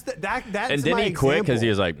 dude. That's that's And didn't my he quit because he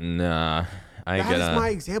was example. like, nah, I ain't That is gonna. my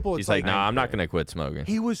example. It's He's like, nah, I'm not gonna quit smoking.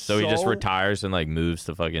 He was so he just so- retires and like moves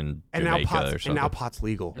to fucking and now Jamaica or pot's something. and now pot's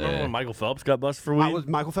legal. Remember when Michael Phelps got busted for weed?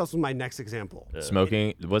 Michael Phelps was my next example.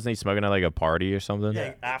 Smoking? Wasn't he smoking at like a party or something?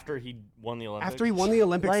 Yeah, after he won the Olympics. After he won the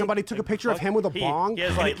Olympics, Like- somebody took a picture of him with a bong. He has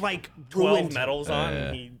and like, it, like 12 ruined medals on.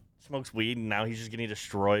 And he smokes weed, and now he's just getting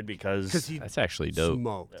destroyed because he That's actually dope.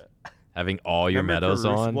 smoked. Having all your Remember medals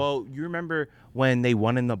Caruso? on. Well, you remember when they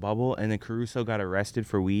won in the bubble and then Caruso got arrested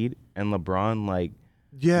for weed and LeBron like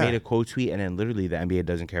Yeah, made a quote tweet and then literally the NBA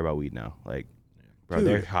doesn't care about weed now. Like, bro, Dude.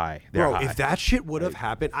 they're high. They're bro. high. If that shit would have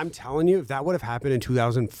happened, I'm telling you, if that would have happened in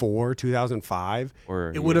 2004, 2005,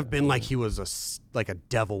 Or- it would have been like he was like a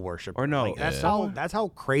devil worshiper. Or no, Like, that's how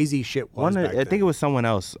crazy shit was. One, back I think then. it was someone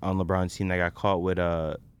else on LeBron's team that got caught with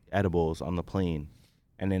edibles on the plane,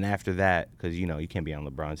 And then after that, because you can't be on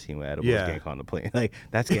LeBron's team with edibles Yeah. getting caught on the plane. Like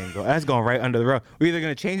that's going right under the rug. We're either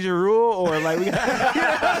gonna change the rule or like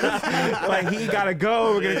like he gotta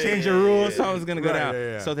go. We're gonna change the rule. Something's gonna go down.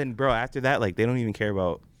 yeah. So then, bro, after that, like they don't even care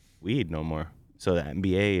about weed no more. So the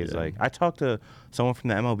NBA is like, I talked to someone from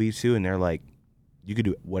the MLB too, and they're like, you could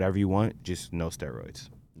do whatever you want, just no steroids.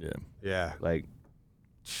 Yeah. Like,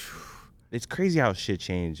 it's crazy how shit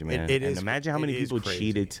changed, man. It and is- imagine how many it is people crazy.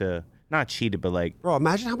 cheated to, not cheated, but like, Bro,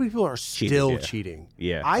 imagine how many people are Cheated, still yeah. cheating.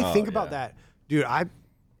 Yeah. I think Oh, about yeah.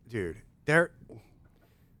 that.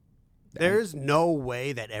 There's no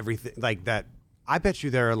way that everything like that. I bet you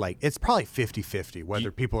there are like, it's probably 50-50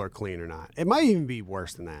 whether people are clean or not. It might even be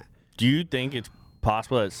worse than that. Do you think it's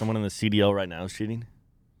possible that someone in the CDL right now is cheating?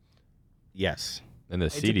 yes. In the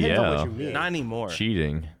It depends on what you CDL, mean. Not anymore.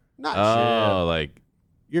 cheating. Not Oh, like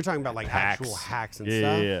You're talking about like Hacks. actual hacks and Yeah,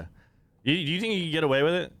 stuff. yeah. Do you think you can get away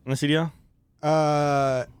with it in the CDL?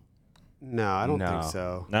 No, I don't No. think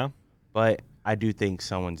so. No, But I do think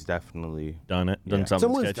someone's definitely. done it. Done Yeah. something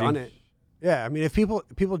Someone's sketchy. done it. Yeah, I mean, if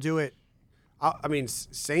people do it, I mean,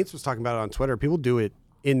 Saints was talking about it on Twitter. People do it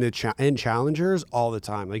in the in challengers all the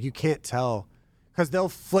time. Like you can't tell because they'll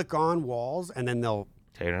flick on walls and then they'll.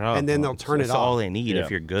 Turn it off. And then they'll turn That's it off. all they need Yeah.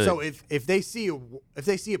 if you're good. So if they see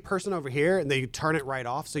a person over here and they turn it right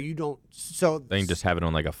off, so you don't. So they can just have it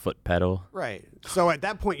on like a foot pedal. right. So at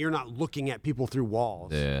that point, you're not looking at people through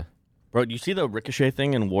walls. Yeah. Bro, you see the ricochet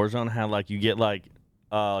thing in Warzone? How like you get like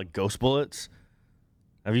ghost bullets?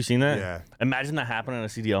 Have you seen that? Yeah. Imagine that happening in a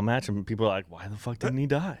CDL match, and people are like, "Why the fuck didn't he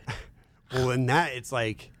die?" Well, in that it's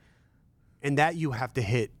like, in that you have to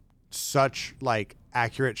hit such like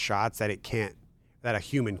accurate shots that that a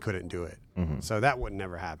human couldn't do it. So that would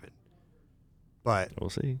never happen. But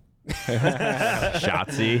We'll see.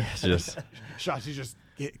 Shotsy. Just shots you just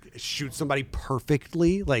shoot somebody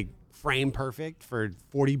perfectly, like frame perfect for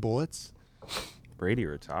 40 bullets. Brady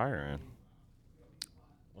retiring.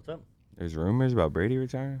 What's up? There's rumors about Brady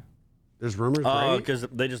retiring. There's rumors. Oh, Brady? because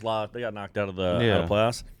they just lost. They got knocked out of the Yeah.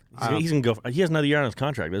 playoffs. He's gonna go. He has another year on his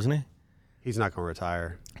contract, doesn't he? He's not gonna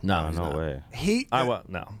retire. No, Oh, no way.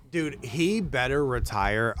 No. Dude, he better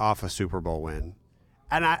retire off a Super Bowl win.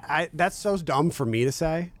 And I that's so dumb for me to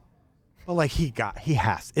say, but like he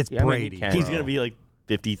has. It's Yeah, I mean, he Brady, can. He's gonna be like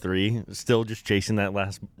 53, still just chasing that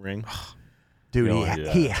last ring. dude. No he,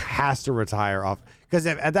 idea. he has to retire off because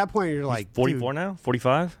at that point you're like 44 now,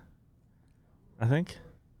 45, I think.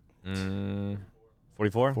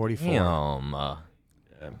 44. 44.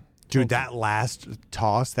 damn. Dude, that last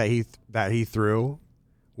toss that he threw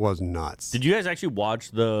was nuts. Did you guys actually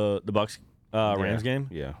watch the Bucks Rams game?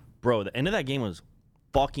 Yeah. Bro, the end of that game was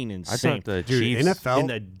fucking I insane. thought the Dude, Chiefs. NFL. And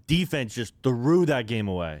the defense just threw that game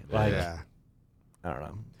away. Like, Yeah, I don't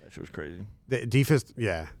know. That shit was crazy. the defense.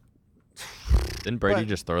 Yeah, Didn't Brady But-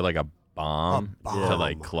 just throw like a bomb, to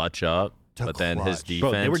like bomb. clutch up? To But then his clutch. defense.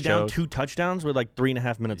 Bro, they were down choked? 2 touchdowns with like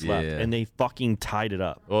 3.5 minutes left, Yeah. and they fucking tied it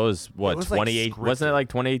up. What was It was, like, 28? Wasn't it scripted. like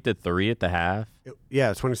 28-3 at the half?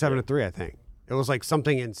 yeah. It's 27-3, I think. It was like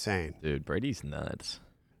something insane. Dude, Brady's nuts.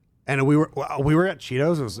 And we were at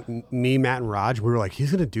Cheetos. It was me, Matt, and Raj. We were like,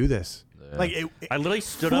 he's gonna do this. Like I literally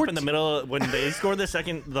stood up in the middle when they scored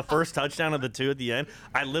the first touchdown of the 2 at the end.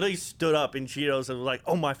 I literally stood up in Cheetos and was like,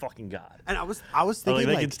 "Oh my fucking god!" and I was I was thinking like,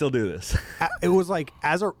 they like can still do this. it was like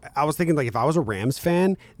I was thinking like if I was a Rams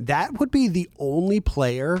fan, that would be the only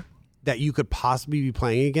player that you could possibly be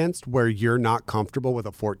playing against where you're not comfortable with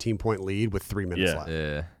a 14-point lead with 3 minutes Yeah. left.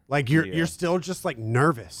 Yeah. Like you're still just like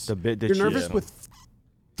nervous. The you're nervous Chiefs- with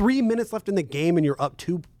 3 minutes left in the game and you're up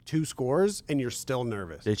two scores and you're still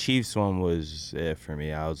nervous. The Chiefs one was it for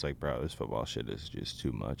me. I was like, bro, this football shit is just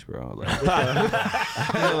too much, bro. Like,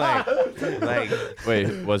 like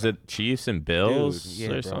Wait, was it Chiefs and Bills dude, yeah,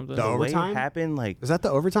 or bro. something? The The way overtime? it happened, like, Is that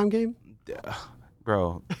the overtime game?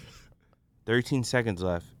 bro, 13 seconds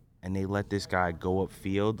left, and they let this guy go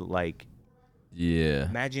upfield. Like, Yeah.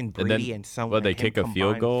 imagine And then- Brady and someone. what, they and him kick a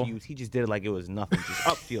field combined goal? fuse. He just did it like it was nothing. Just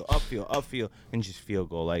upfield, and just field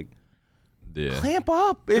goal. Like, Yeah. clamp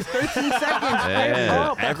up. It's 13 seconds. Clamp Yeah.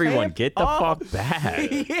 up. Everyone, Clamp get the up. fuck back.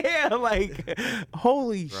 Yeah, like,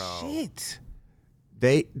 holy shit.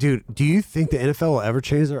 Dude, do you think the NFL will ever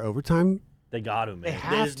change their overtime? They got him, man.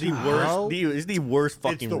 have It's the to, bro. worst. It's the worst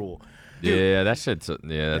fucking the- rule. Yeah, that shit's. Yeah, The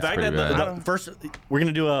that's fact pretty that bad. the first, we're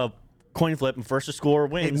gonna do a coin flip, and first to score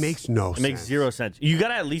wins. It makes no It makes sense. 0 sense. You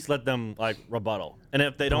gotta at least let them like rebuttal, and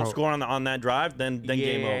if they don't score on that drive, then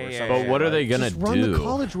game over. Yeah, So- But what are they gonna Just run do? the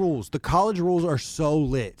college rules. The college rules are so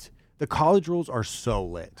lit. The college rules are so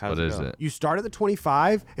lit. What is it? You start at the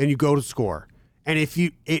 25 and you go to score. And if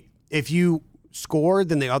you score,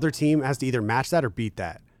 then the other team has to either match that or beat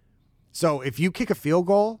that. So if you kick a field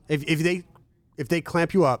goal, if they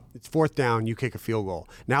clamp you up, it's 4th down, you kick a field goal.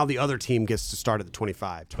 Now the other team gets to start at the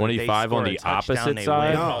 25. 25 on score a the touchdown, opposite they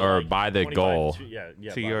side, win. or by the 25 goal.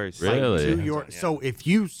 To yours. Really? To your, so if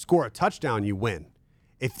you score a touchdown, you win.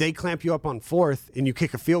 If they clamp you up on 4th and you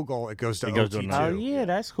kick a field goal, it goes to It goes to OT2. another. Oh yeah,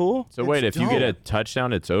 that's cool. So wait, if you get a dope.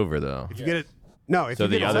 touchdown, it's over though. If you get it, no. If So you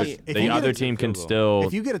the get a other touch- if you the get other a- team can field goal. still.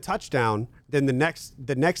 If you get a touchdown, then the next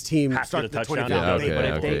team Has to starts get a at the touchdown. 25. Yeah, They-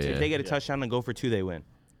 okay, But okay. if they get a touchdown and go for 2, they win.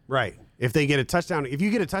 Right. If they get a touchdown, if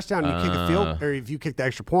you get a touchdown, you kick a field, or if you kick the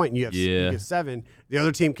extra point, and you have you Yeah. get 7. The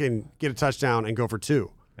other team can get a touchdown and go for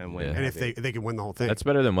 2, And win. Yeah. and if they can win the whole thing, That's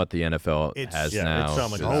better than what the NFL It's- has yeah, now. it's so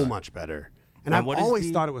much so much better. And I've what is always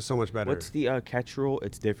the- thought it was so much better. What's the catch rule?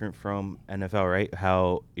 It's different from NFL, right?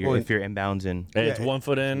 How Well, if you're inbounds in. Hey, it's Yeah, 1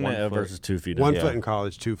 foot in 1 foot. versus 2 feet in. 1 Yeah. foot in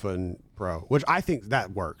college, 2 foot in pro, which I think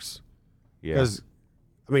that works. Yeah. Because,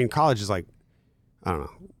 I mean, college is like, I don't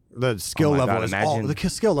know, the skill Oh my level God, is imagine- the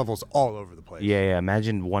skill level is all over the place. Yeah.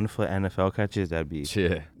 Imagine 1 foot NFL catches. That'd be.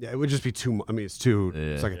 Yeah. Yeah, it would just be too. I mean, it's too.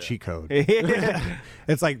 It's Yeah. like a cheat code. yeah.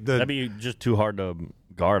 It's like That'd the be just too hard to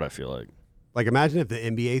guard, I feel like. like. Imagine if the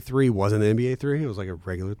NBA 3 wasn't the NBA 3; it was like a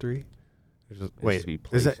regular 3. It's just, wait, just be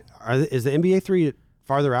is that is the NBA 3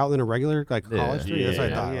 farther out than a regular like Yeah. college 3? That's what I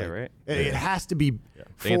Yeah, thought. yeah, like, right. It has to be I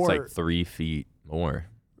think it's for like 3 feet more.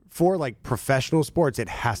 for like professional sports. It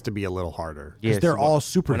has to be a little harder because Yeah, they're so all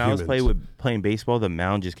super. When I was playing baseball, the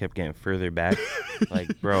mound just kept getting further back.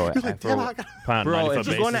 Like, bro, Damn, I got- Plant bro, 90 if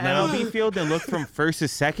foot you go on the bases now. MLB field and look from first to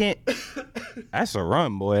second, that's a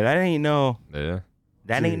run, boy. That ain't no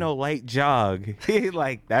light jog.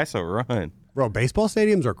 Like, that's a run. Bro, baseball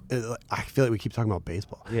stadiums are. I feel like we keep talking about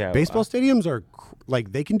baseball. Yeah, baseball stadiums are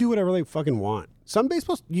like they can do whatever they fucking want. Some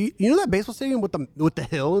baseball, you know that baseball stadium with the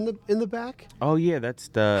hill in the back. Oh yeah, that's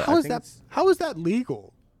the. How I is think that? it's- How is that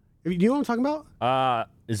legal? You know what I'm talking about?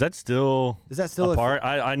 Is that still a a part?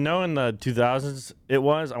 I know in the 2000s it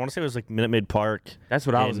was. I want to say it was like Minute Maid Park. That's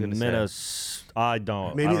what I was in gonna say. Minnesota. I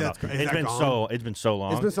don't. Maybe I don't that's- know. is It's that been gone? it's been so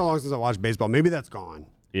long. It's been so long since I watched baseball. Maybe that's gone.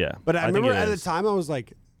 Yeah, But I think remember it at the is. time I was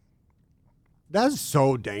like, "That's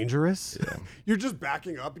so dangerous." You're just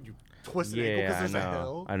backing up and you twist an ankle Yeah, I because there's a know.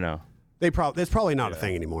 hill. I know. It's probably not a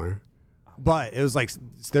thing anymore. But it was like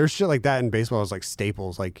there's shit like that in baseball. It was like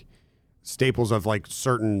staples of like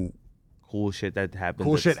certain Cool shit that happens.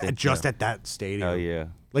 cool at shit sta- just yeah. at that stadium. Oh yeah.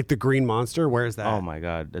 Like the Green Monster. Where is that? Oh my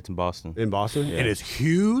God, that's in Boston. In Boston. It is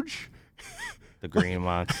huge. The Green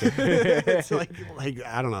Monster. It's like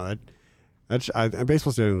I don't know.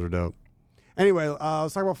 Baseball stadiums are dope. Anyway,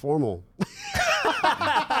 let's talk about formal.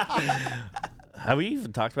 Have we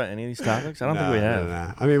even talked about any of these topics? I don't think we have.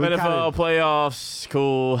 Nah. I mean, we NFL kinda, playoffs,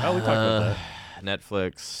 cool. Oh, we talked about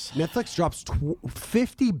Netflix. Netflix drops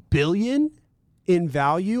 $50 billion in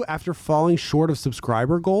value after falling short of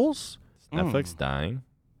subscriber goals. Netflix dying.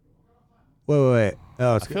 Wait.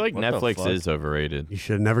 Oh, it's I feel like What the Netflix fuck? is overrated. you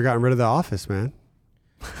should have never gotten rid of The Office, man.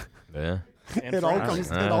 Yeah. It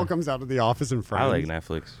all comes out of The Office and Friends. I like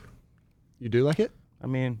Netflix. You do like it? I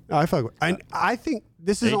mean, Oh, I fuck with. I think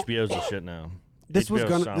this is HBO's the shit now. this was HBO's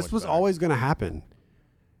gonna so this much was better. always gonna happen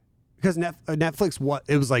because Netflix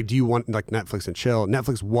it was like, do you want like Netflix and chill?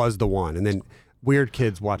 Netflix was the one, and then weird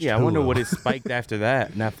kids watched. yeah, I wonder Hulu. what it spiked after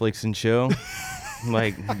that. Netflix and chill.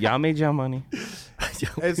 Like, y'all made y'all money.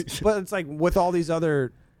 But it's like with all these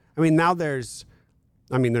other. I mean, now there's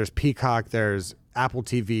Peacock, there's Apple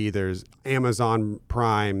TV, there's Amazon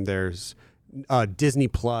Prime, there's Disney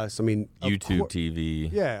Plus. I mean, of YouTube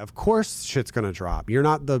TV. Yeah, of course shit's gonna drop. You're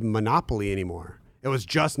not the monopoly anymore. It was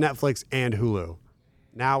just Netflix and Hulu.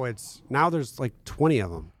 Now there's like 20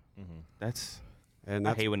 of them, That's. and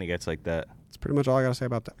I that's, hate when it gets like that. that's pretty much all I gotta say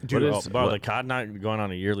about that. Dude, What Oh, is- bro, what- the COD night going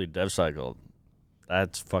on a yearly dev cycle.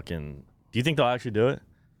 That's fucking. Do you think they'll actually do it?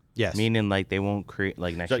 yes. Meaning, like, they won't create,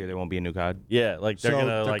 like, next So- year there won't be a new COD. Yeah, like they're so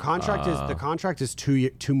gonna the like. contract is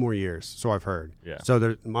 2 more years. So I've heard. Yeah. So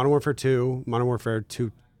there's Modern Warfare 2, Modern Warfare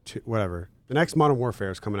 2, whatever. The next Modern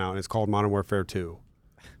Warfare is coming out, and it's called Modern Warfare 2.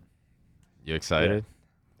 You excited?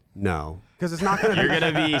 No, because it's not gonna. You're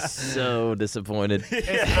gonna be so disappointed.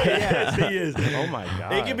 Yes, he is. Oh my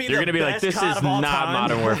God. It could be You're the gonna be like, best this COD is of all not time.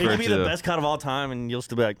 Modern It Warfare could be 2. the best COD of all time, and you'll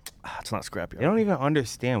still be like, it's not scrappy. They don't even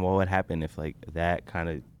understand what would happen if, like, that kind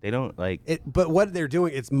of. They don't, like. But what they're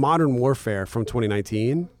doing, it's Modern Warfare from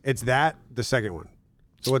 2019. It's the second one.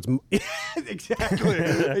 So it's exactly.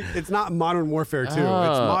 It's not Modern Warfare 2. It's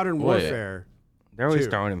Modern wait. Warfare. They're always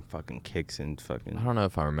 2. throwing in fucking kicks and fucking. I don't know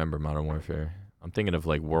if I remember Modern Warfare. I'm thinking of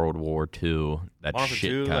like World War II. That Modern Warfare shit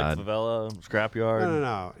 2, COD. like Favela, Scrapyard.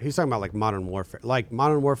 No. He's talking about like Modern Warfare,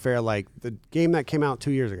 like the game that came out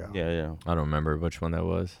 2 years ago. Yeah. I don't remember which one that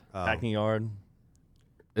was. Packing Yard.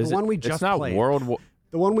 Is one we it's just not played. World War.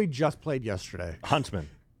 The one we just played yesterday. Huntsman.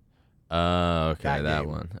 Oh, okay, That that game.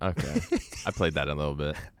 one. Okay, I played that a little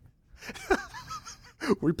bit.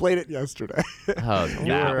 We played it yesterday. Oh,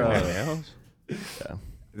 that one.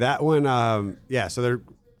 That one, yeah. So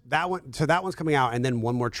that one's coming out, and then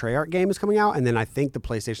one more Treyarch game is coming out, and then I think the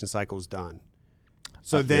PlayStation cycle is done.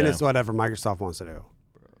 So then yeah. it's whatever Microsoft wants to do.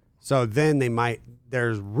 So then they might.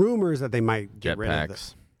 There's rumors that they might get rid of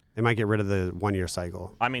Jetpacks. They might get rid of the 1 year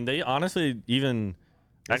cycle. I mean, they honestly even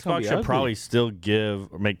That's gonna Xbox be should ugly. probably still give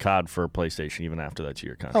or make COD for PlayStation even after that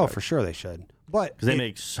 2-year contract. Oh, for sure they should. But because they it-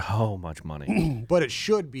 make so much money. but it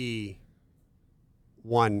should be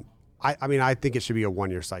one. I mean, I think it should be a 1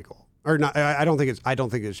 year cycle. Or not? I don't think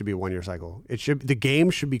it should be a 1 year cycle. The game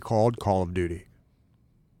should be called Call of Duty.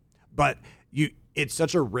 But it's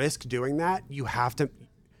such a risk doing that. You have to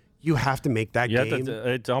make that You have game. to,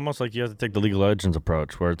 it's almost like you have to take the League of Legends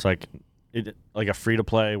approach, where it's like a free to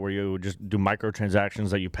play, where you just do microtransactions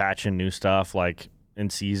that you patch in new stuff, like in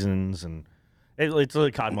seasons, and it's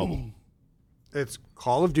like COD Mobile. It's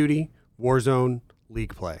Call of Duty, Warzone,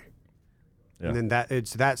 League play, Yeah. and then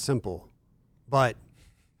it's that simple. But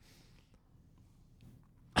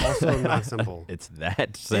also not simple. It's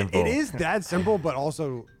that simple. It is that simple, but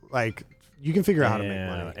also like you can figure out how to make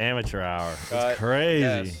money. Amateur hour. Cut. It's crazy.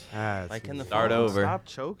 Yes. Ah, Like, can the Start phone over. Stop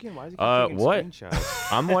choking. Why is he taking What?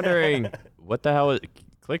 screenshots? I'm wondering what the hell.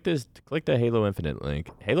 Click the Halo Infinite link.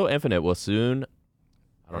 Halo Infinite will soon.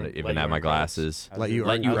 I don't even you have earn my credits. glasses. Let you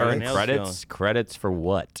Let earn you earn nails credits. Credits for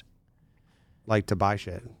what? like to buy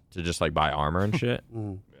shit. To just like buy armor and shit.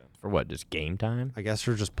 Mm. For what? Just game time? I guess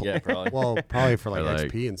you're just Yeah, probably. well, probably for like Or,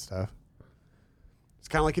 like- XP and stuff. It's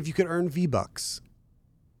kind of like if you could earn V-Bucks.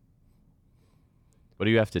 What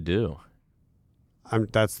do you have to do?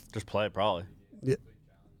 That's Just play it, probably.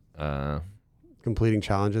 completing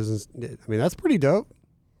challenges. I mean, that's pretty dope.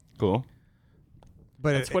 Cool.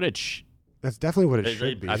 But That's what it. that's definitely what it They- should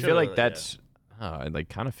they- be. I Sure, feel like yeah. that's. Oh, I like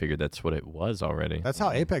kind of figured that's what it was already. That's how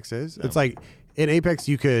Apex is. It's like in Apex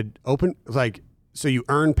you could open like so you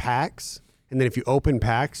earn packs, and then if you open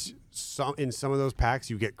packs, in some of those packs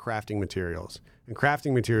you get crafting materials. And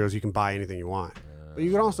crafting materials you can buy anything you want, but you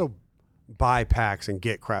can also buy packs and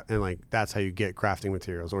get and like that's how you get crafting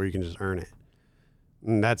materials, or you can just earn it.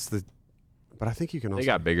 And that's the. But I think you can also. They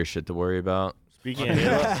got bigger shit to worry about. Speaking of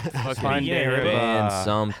Halo, speaking of Halo, Ban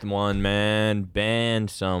someone, man. Ban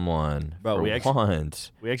someone. Bro, for we actually-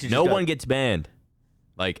 once. we actually no just got- one gets banned.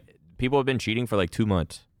 Like people have been cheating for like 2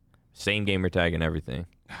 months. Same gamer tag and everything.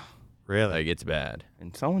 really. Like it's bad.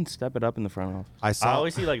 And someone step it up in the front office. I I saw.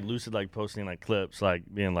 always see like Lucid like posting like clips, like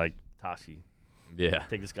being like Tashi, Yeah.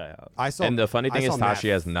 take this guy out. I saw. And the funny I thing is saw Matt- Tashi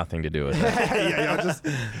has nothing to do with it. yeah, just.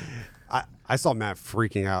 I saw Matt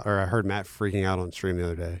freaking out, or I heard Matt freaking out on stream the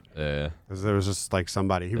other day. Yeah. Because there was just like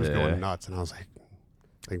somebody, he was Yeah. going nuts, and I was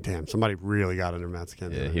like, damn, somebody really got under Matt's skin.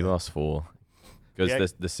 the Yeah, other he day. lost full. Because Yeah.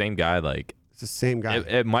 the same guy, like, It's the same guy.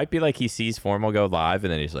 it might be like he sees Formal go live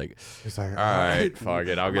and then he's like, He's like, all right, fuck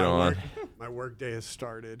it, I'll get on. My work day has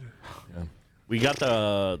started. We got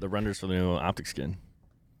the renders for the new optic skin.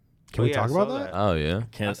 Can we yeah, talk I about saw that? Oh, yeah.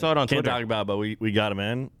 Can't, I saw it on can't Twitter. talk about, it, but we got them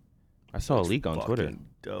in. I saw a leak on Twitter. Fucking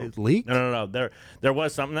dope. It leaked? No. There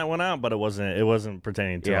was something that went out, but it wasn't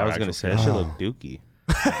pertaining to. Yeah, I our was gonna actual say that skin. should look dookie.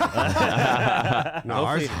 No,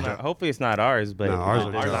 ours. Hopefully it's not ours, but No, ours the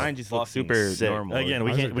are dope. design just looks Fucking super sick. normal. Again,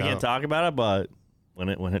 we Ours can't are we can't dope. talk about it, but when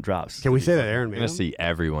it drops, Can we say that Aaron I'm made going to him? see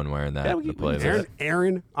everyone wearing that in the playlist.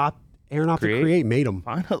 Aaron Optic Create? Create made him.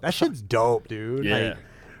 Final- That shit's dope, dude. Yeah.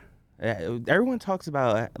 Like, Everyone talks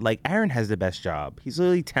about like Aaron has the best job. He's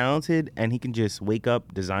really talented and he can just wake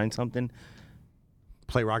up, design something.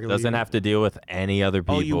 play Rocket League. Doesn't have to deal with any other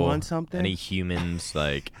people. Oh, you want something? Any humans,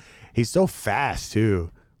 like, He's so fast too.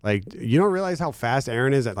 Like you don't realize how fast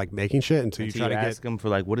Aaron is at like making shit until you Until try you to ask get. him for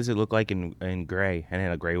like, what does it look like in gray? And then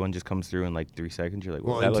a gray one just comes through in like 3 seconds. You're like,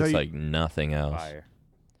 Well, well, that until looks you- like nothing else. fire.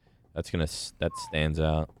 That stands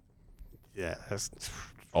out. Yeah. That's,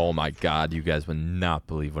 Oh my God, you guys would not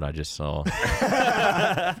believe what I just saw.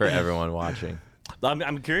 For everyone watching.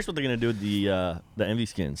 I'm curious what they're gonna do with the Envy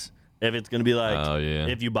skins. If it's gonna be like, Oh, yeah.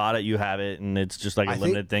 if you bought it, you have it, and it's just like a I think-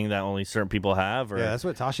 limited thing that only certain people have. Or yeah, that's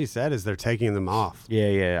what Tashi said. Is they're taking them off.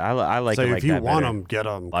 Yeah. I like So it like if you that want better. them, get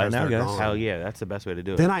them. Buy it now, guys. Hell yeah, that's the best way to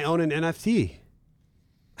do it. Then I own an NFT.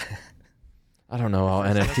 I don't know how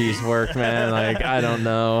NFTs work, man. Like, I don't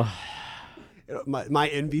know. My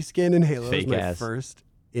Envy skin in Halo Fake is my ass. first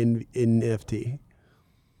NFT.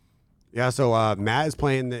 Yeah, so Matt is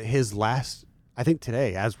playing his last. I think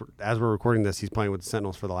today, as we're recording this, he's playing with the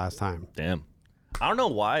Sentinels for the last time. damn. I don't know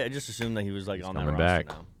why. I just assumed that he was like He's on that coming roster back.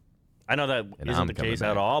 now. I know that And isn't I'm the coming case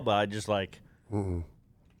back. at all, but I just like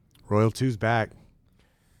Royal 2's back.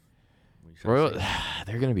 Royal,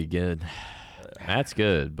 they're gonna be good. Matt's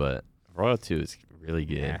good, but Royal 2 is really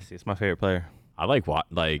good. Nasty. It's my favorite player.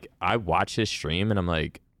 I I watch his stream and I'm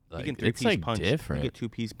like it's like punch. different. You get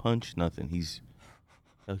 2-piece punch, nothing.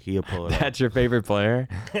 He'll pull it. That's your favorite player?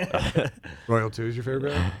 Royal 2 is your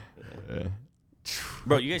favorite player?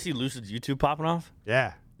 Bro, you guys see Lucid's YouTube popping off?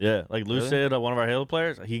 Yeah. Yeah, like Lucid, one of our Halo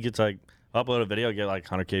players, he gets like upload a video, get like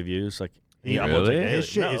 100K views. Like he uploads Really? it daily. His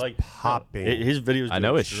shit is popping. His videos. I do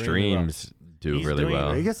know his extremely well. streams do He's really doing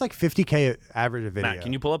well. He gets like 50K average a video. Matt,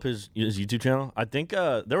 can you pull up his YouTube channel? I think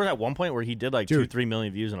there was at one point where he did like Dude. 2-3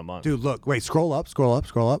 million views in a month. Dude, look. Wait, scroll up.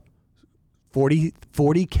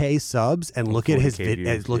 40K subs and look at his 40K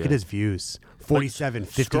views, look at yeah. his views. 47,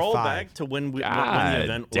 55. Scroll back to when the God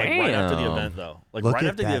event, like right after the damn. event though. Like Look right at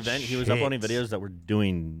after the that event, he was shit. uploading videos that were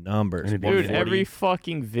doing numbers. Dude, Dude, 140, every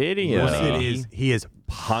fucking video. He is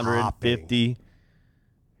popping. 150,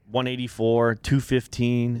 184,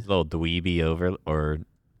 215. Little dweeby over or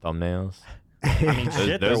thumbnails. I mean,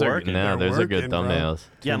 shit, Those they're are working. no, They're those are good working, bro. thumbnails.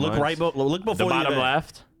 Yeah, look months. look before The bottom event.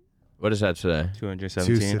 left. What is that today?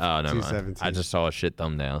 217. Oh, never mind. 217. I just saw a shit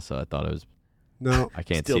thumbnail, so I thought it was. No. I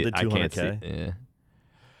can't Still see did it. I can't see. 200K. Yeah.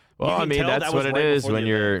 Well, I can mean, tell that's that what was it right is before when the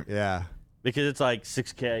you're. Yeah. Because it's like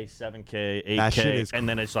 6K, 7K, That shit 8K, is and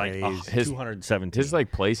then it's like crazy. His- 217. His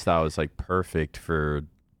like play style is like perfect for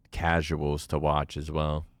casuals to watch as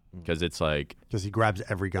well, because it's like Because he grabs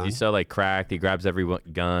every gun. he's so like cracked. He grabs every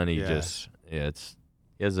gun. He Yeah. just he has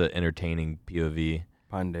an entertaining POV.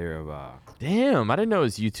 Pandarava. Damn, I didn't know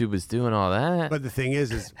his YouTube was doing all that. But the thing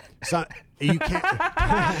is you can't.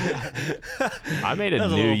 I made a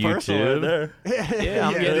That's new little personal YouTube. right there. Yeah,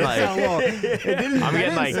 I'm getting like I'm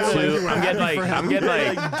getting like two. I'm getting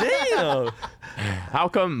like Damn. How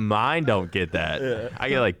come mine don't get that? I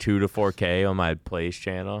get like 2 to 4K on my Plays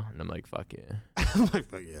channel, and I'm like, fuck yeah, I'm like,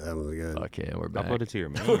 fuck yeah, that was good. fuck yeah, we're back. Upload it to your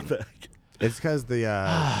main. It's because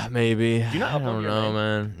the Maybe. you not I upload don't your know, main?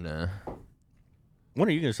 man. Nah. When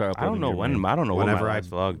are you gonna start I don't uploading? know your when. main? I don't know when whenever my I last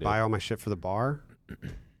vlog did. buy all my shit for the bar,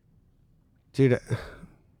 dude.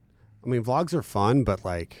 I mean, vlogs are fun, but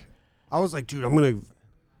like, I was like, dude, I'm gonna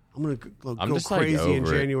go I'm just, like, crazy in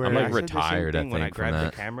over it. January. I'm, like, I said the same retired, I thing when I think, from grabbed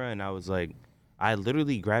that. the camera and I was like, I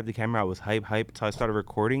literally grabbed the camera. I was hype until I started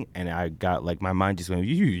recording, and I got like my mind just went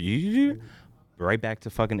right back to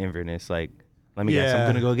fucking Inverness. Like, let me guess, I'm Yeah.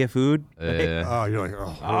 gonna go get food. Yeah. Oh, you're like,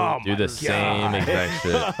 oh, Do the same exact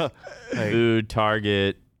shit. Food,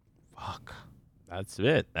 Target. Fuck. That's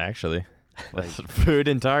it, actually. Food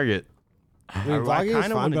and Target. I mean, I vlogging is kinda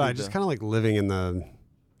fun, wanna but do I just the- kind of like living in the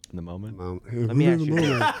In the moment. moment. Let me ask you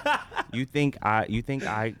this. You think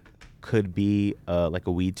I could be like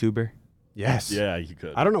a weed tuber? Yes. Yeah, you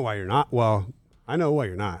could. I don't know why you're not. Well, I know why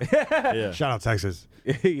you're not. Yeah. Shout out Texas.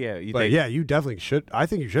 Yeah, you But think? yeah, you definitely should. I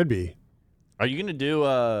think you should be. Are you gonna do?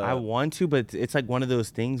 I want to, but it's like one of those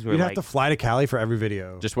things where You'd like, have to fly to Cali for every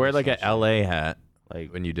video. Just wear like a LA hat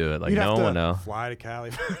like when you do it. Like You'd no have to one know. fly to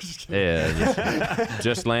Cali. Just kidding. Yeah,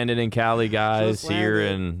 just landed in Cali, guys. Just Here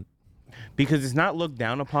landed. in because it's not looked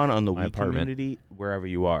down upon on the My weed apartment. community wherever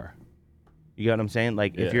you are. You get what I'm saying?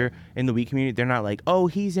 Like if Yeah. you're in the weed community, they're not like, oh,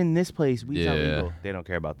 he's in this place. Weed's not Yeah. legal. They don't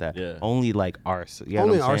care about that. Yeah. Only like ours. You know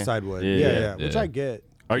Only what I'm our saying? side would. Yeah, Yeah, yeah. which I get.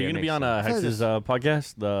 Are Yeah, you gonna makes be on sense. Hex's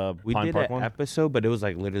podcast, the We Pine did Park an one? episode, but it was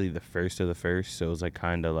like literally the first of the first. So it was like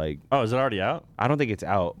kind of like Oh, is it already out? I don't think it's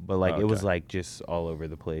out, but like Oh, it was okay. like just all over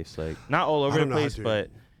the place. Like not all I over don't the know how place, to- but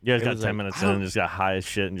You guys It got was 10 like- minutes I in don't- and just got high as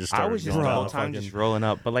shit and just I started was just going the down whole the time fucking- just rolling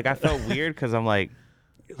up. But like I felt weird because I'm like,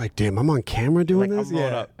 Like, damn, I'm on camera doing like I'm this.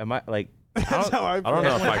 rolling Yeah, up. Am I like? that's how I. I don't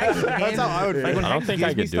know if I could. That's how I would. Like when I don't Hex think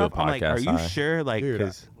I gives me could do a stuff, I'm like, are podcast you high. sure? Like, Dude,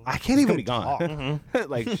 because I can't it's gonna even be gone. talk,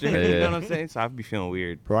 like, shit, you Yeah. know what I'm saying? So I'd be feeling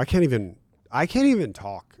weird. bro. I can't even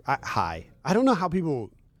talk. Hi. I don't know how people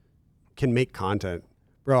can make content,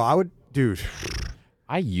 bro. I would, dude.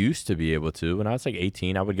 I used to be able to. When I was like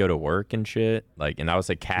 18, I would go to work and shit. Like, and I was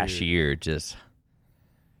a cashier. Just,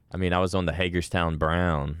 I mean, I was on the Hagerstown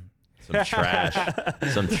Brown.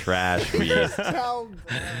 Some trash weed.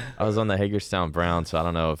 I was on the Hagerstown Brown, so I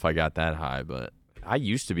don't know if I got that high, but I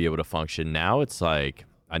used to be able to function. Now it's like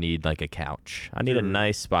I need like a couch. I need a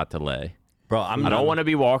nice spot to lay. Bro, I don't want to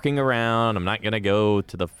be walking around. I'm not gonna go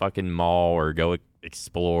to the fucking mall or go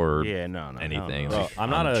explore Yeah, no, anything. no. Like, I'm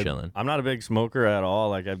not chilling. I'm not a big smoker at all.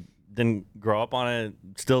 Like I didn't grow up on it.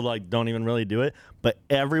 Still like don't even really do it. But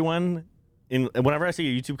everyone whenever I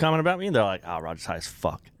see a YouTube comment about me, they're like, "Oh, Roger's high as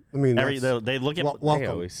fuck." I mean, They look at Well, They welcome.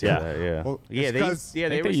 always say Yeah. that, yeah. Well, yeah, it's they 'cause yeah, I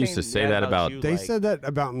think were they used to saying say that about- you, They like, said that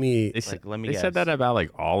about me. They said, like, let me they said guess. that about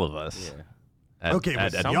like all of us. Yeah. Okay,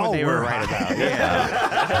 but Some y'all they were were right high. about.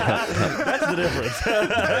 Yeah. That's the difference.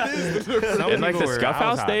 Some In like the people were Scuff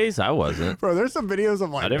House outside. days, I wasn't. Bro, there's some videos of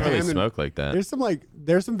like I didn't Pam really and, smoke like that. There's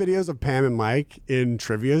some videos of Pam and Mike in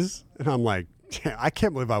trivias, and I'm like, I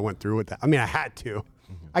can't believe I went through with that. I mean, I had to.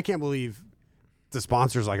 I can't believe the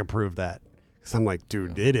sponsors like approved that. Cause I'm like,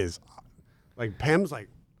 dude, it is like Pam's like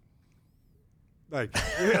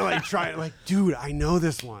trying like, dude, I know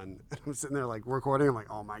this one. And I'm sitting there like recording. I'm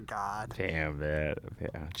like, oh my god. Damn that. Yeah.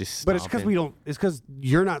 Just. But it's because we don't. It's because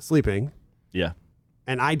you're not sleeping, Yeah.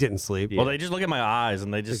 and I didn't sleep. Well, they just look at my eyes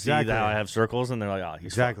and they just see Exactly. that I have circles and they're like, oh,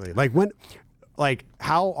 he's Exactly. Like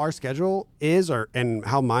how our schedule is, and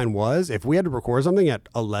how mine was. If we had to record something at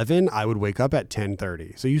 11, I would wake up at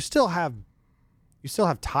 10:30. So you still have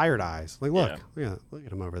tired eyes. Like look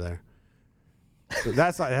at him over there. So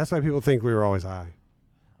that's why people think we were always high.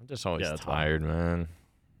 I'm just always Yeah, that's why. tired, man.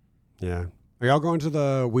 Yeah. Are y'all going to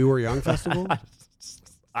the We Were Young festival?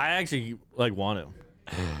 I actually like want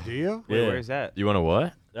to. Do you? Wait, Yeah. where's that? You want to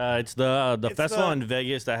what? It's the It's festival the- in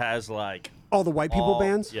Vegas that has like All the white people all-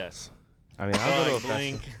 bands? Yes. I mean, I'll go to a Like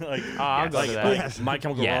festival. Blink, like I'll go to that. like Yes. My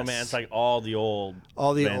Chemical Yes. Romance, like all the old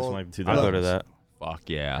All the bands old from like I'll 2000s. go to that. Fuck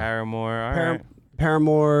yeah. Paramore. All right.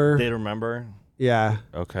 Paramore. They remember. Yeah.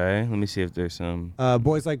 Okay. Let me see if there's some.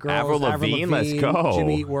 Boys Like Girls. Avril Lavigne, let's go.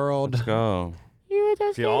 Jimmy Eat World. Let's go.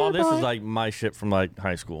 See, all this is like my shit from like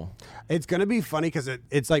high school. It's gonna be funny because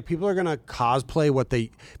it's like people are gonna cosplay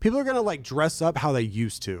people are gonna like dress up how they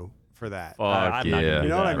used to for that. Fuck I'm not gonna yeah. do You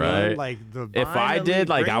know what I mean? right? Like the If I did,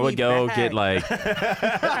 like, I would go get like,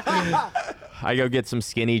 I go get some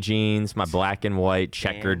skinny jeans, my black and white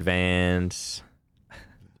checkered Vans.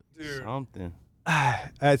 Something.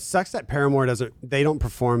 It sucks that Paramore they don't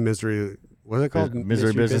perform Misery. What's it called?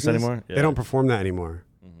 Misery Business anymore? They Yeah. don't perform that anymore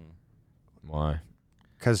Why?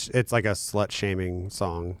 because it's like a slut shaming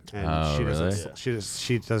song, and Oh, she really? doesn't. She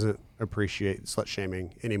doesn't appreciate slut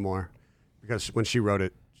shaming anymore because when she wrote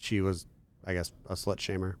it, she was, I guess, a slut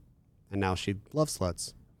shamer, and now she loves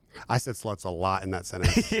sluts. I said sluts a lot in that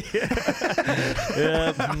sentence. I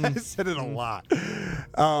said it a lot.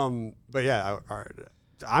 But yeah,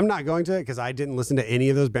 I'm not going to it because I didn't listen to any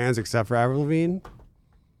of those bands except for Avril Lavigne.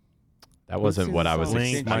 That wasn't what I was.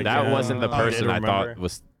 Blink, That Mike, wasn't the I person did I thought remember.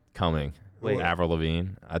 was coming. Wait. Avril Lavigne.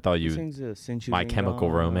 I thought Who you. sings the Since You My Been Chemical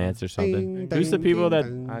Gone? Romance or something. Ding, Who's the ding, people that?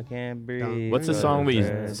 ding, I can't breathe. What's the song we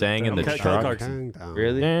sang in the Kelly truck? Clarkson.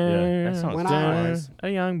 Really? Yeah, That sounds When good. I was- a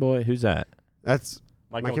young boy. Who's that? That's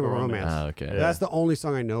My Chemical Romance. Oh, okay. Yeah. That's the only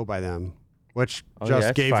song I know by them, which Oh, yeah, just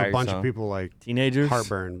that's gave a fire bunch song. of people like Teenagers.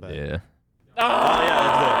 heartburn. But Yeah. Oh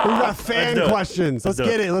yeah, we got fan do it. questions. Let's Let's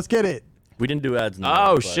do get it. Let's get it. we didn't do ads. In the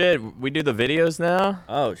Oh but- shit! We do the videos now.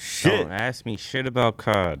 Oh shit! Don't ask me shit about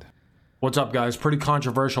COD. What's up, guys? Pretty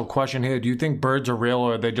controversial question here. Do you think birds are real,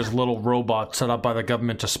 or are they just little robots set up by the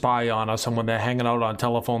government to spy on us? And when they're hanging out on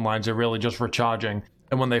telephone lines, they're really just recharging.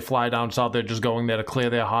 And when they fly down south, they're just going there to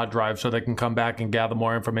clear their hard drive so they can come back and gather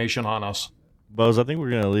more information on us. Bose, I think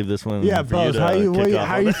we're gonna leave this one. Yeah, for Buzz, you to how you kick off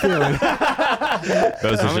how on. you feeling?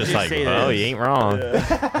 Those I'ma is just just like, say oh, this. you ain't wrong.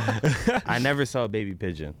 I never saw a baby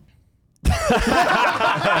pigeon.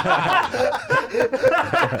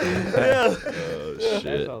 Shit.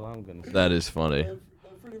 That's all I'm gonna say. That is funny.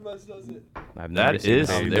 I've never That seen a is.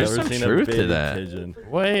 baby There's pigeon. some seen a truth to baby that. pigeon.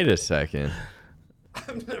 Wait a second.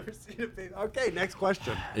 I've never seen a baby. Okay, next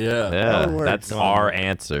question. Yeah. Yeah, would work. that's Come on. our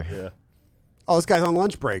answer. Yeah. Oh, this guy's on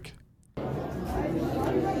lunch break.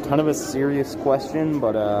 Kind of a serious question,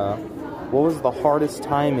 but what was the hardest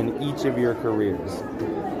time in each of your careers?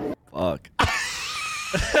 Fuck.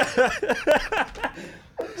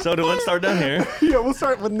 So do let's start down here. Yeah, we'll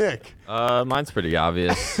start with Nick. Mine's pretty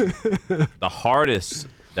obvious. The hardest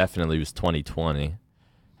definitely was 2020.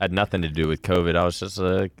 Had nothing to do with COVID. I was just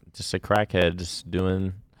a crackhead, just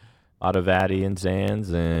doing a lot of Addy and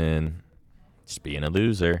Zans and just being a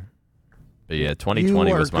loser. But yeah, 2020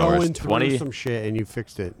 you was are my going worst. through 20. some shit and you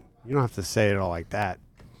fixed it. You don't have to say it all like that.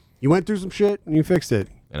 You went through some shit and you fixed it.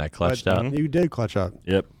 And I clutched But up. You did clutch up.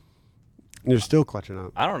 Yep. And you're still clutching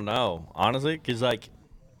up. I don't know, honestly, because like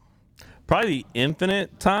probably the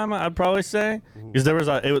infinite time I'd probably say, because there was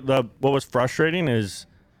what was frustrating is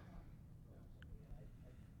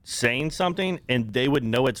saying something and they would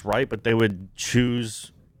know it's right, but they would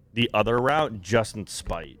choose the other route just in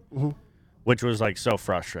spite, which was like so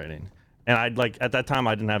frustrating. And I'd like at that time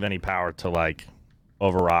I didn't have any power to like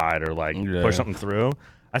override or like push something through.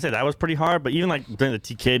 I say that was pretty hard, but even like during the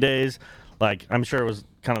TK days, like I'm sure it was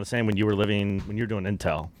kind of the same when you were doing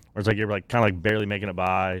Intel, where it's like you're like kind of like barely making it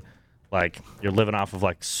by, like you're living off of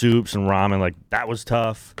like soups and ramen. Like that was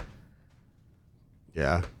tough.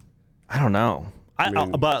 Yeah. I don't know.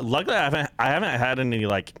 But luckily, I haven't had any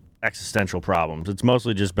like existential problems. It's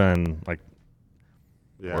mostly just been like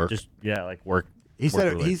Work. work. He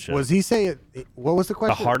said was he saying what was the The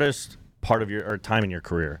question? hardest part of your time in your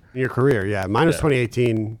career. In your career, yeah. Mine was Yeah.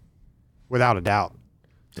 2018, without a doubt.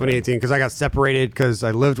 2018, because I got separated because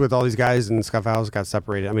I lived with all these guys in Scuff House, got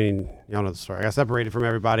separated. I mean, y'all know the story. I got separated from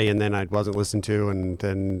everybody, and then I wasn't listened to, and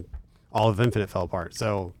then all of Infinite fell apart.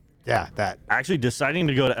 So, yeah, that. Actually, deciding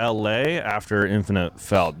to go to LA after Infinite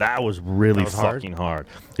fell, that was really fucking hard.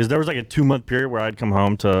 Because there was like a 2-month period where I'd come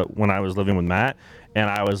home to when I was living with Matt, and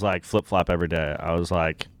I was like flip flop every day. I was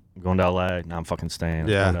like, I'm going to LA, now I'm fucking staying.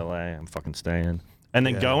 Yeah. I'm going to LA, I'm fucking staying. And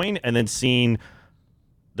then going and then seeing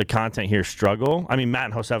the content here struggle. I mean, Matt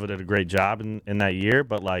and Joseva did a great job in that year,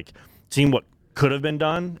 but like seeing what could have been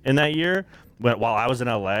done in that year while I was in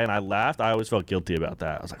LA and I left, I always felt guilty about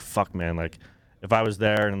that. I was like, fuck, man, like if I was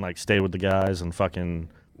there and like stayed with the guys and fucking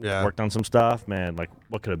worked on some stuff, man, like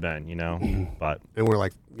what could have been, you know? But And we're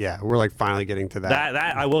like finally getting to that.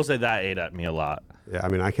 that I will say that ate at me a lot. Yeah, I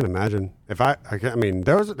mean, I can imagine. I mean,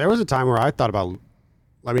 there was a time where I thought about,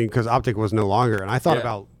 because Optic was no longer, and I thought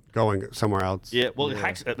about going somewhere else. Yeah, well,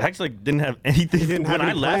 Hex like didn't have anything. didn't have when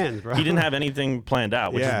any I left, plans, bro. he didn't have anything planned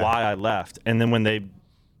out, which is why I left. And then when they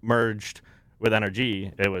merged with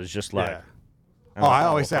NRG, it was just like. Yeah. I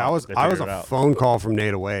always say I was they a figured it out. phone call from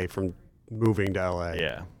Nate away from moving to LA.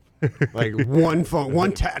 Yeah. Like one phone,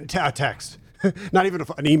 one text, not even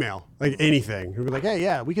an email, like anything. We'd be like, hey,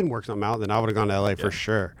 yeah, we can work something out. Then I would have gone to LA for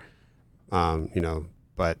sure.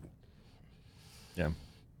 But Yeah.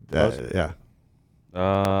 yeah.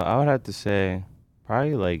 I would have to say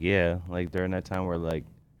probably like like during that time where like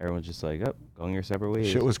everyone's just like, oh, going your separate ways.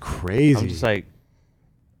 Shit was crazy. I'm just like,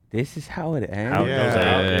 this is how it ends. How it goes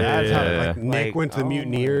out. That's how Yeah. like Nick went to the oh my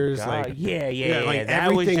Mutineers. God. Like yeah. like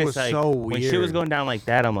That was everything just, was like, so when shit was weird. going down like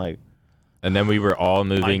that, I'm like, And then we were all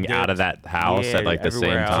moving out of that house at like the same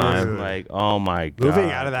everywhere else, time. I'm like, oh my God.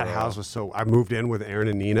 Moving out of that bro. house was so. I moved in with Aaron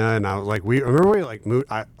and Nina, and I was like, remember we like moved.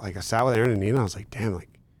 I sat with Aaron and Nina. I was like, damn, like,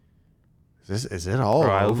 is it all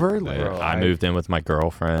Bro, over? Yeah, Like, Bro, I moved in with my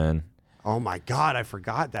girlfriend. oh my God, I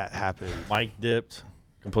forgot that happened. Mike dipped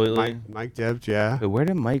completely. Mike dipped, yeah. But where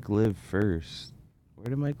did Mike live first? Where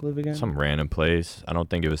did Mike live again? Some random place. I don't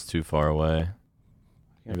think it was too far away.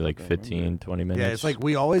 Maybe like fucking 15, 20 minutes. Yeah, it's like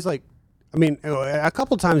we always like. I mean, a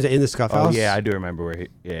couple times in the Scuff Oh House. yeah, I do remember where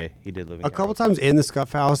he did live. In A couple times in the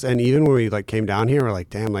Scuff House, and even when we like came down here, we're like,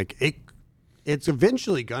 damn, like it's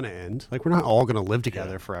eventually gonna end. Like we're not all gonna live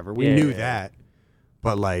together forever. We knew that,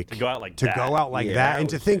 but like To go out like to that. go out like Yeah, that, that and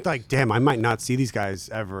to was- think like, damn, I might not see these guys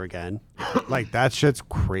ever again. Like that shit's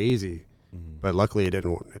crazy. But luckily, it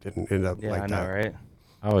didn't end up Yeah, like I know, that. right?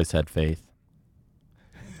 I always had faith.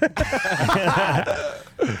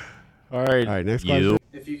 All right. All right, next you. question.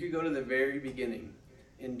 If you could go to the very beginning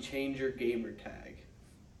and change your gamer tag,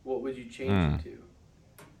 what would you change it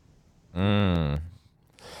to?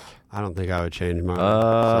 I don't think I would change mine. So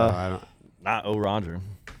I don't. Not Roger.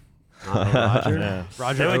 Roger. Yeah.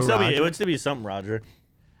 Roger. It would, still Roger. be, it would still be something Roger.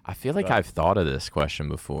 I feel like I've thought of this question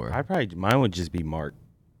before. Mine would just be Mark.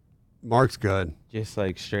 Mark's good. Just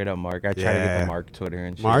like straight up Mark. I try to get Yeah. the Mark Twitter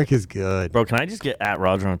and shit. Mark is good. Bro, can I just get at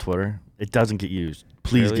Roger on Twitter? It doesn't get used.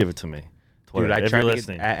 Please Really? give it to me. Twitter, Dude, I if tried you're to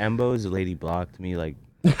listening. get at Embo's. The lady blocked me. Like,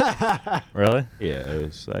 Really? yeah, it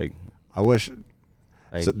was like, I wish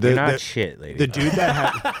So you're not shit, lady. the dude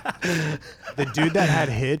that had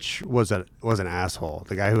Hitch was an asshole.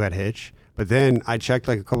 The guy who had Hitch. But then I checked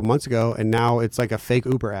like a couple months ago, and now it's like a fake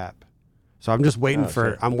Uber app. So I'm just waiting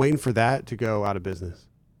I'm waiting for that to go out of business.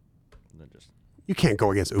 You can't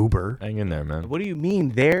go against Uber. Hang in there, man. What do you mean?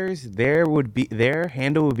 Their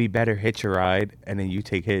handle would be better Hitch a Ride, and then you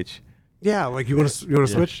take Hitch. Yeah, like you want to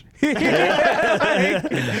switch.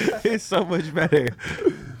 It's so much better.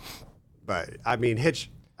 But I mean Hitch.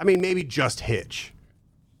 I mean maybe just Hitch.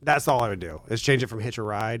 That's all I would do. Is change it from Hitch a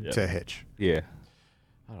Ride to Hitch. Yeah.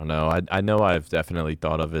 I don't know. I know I've definitely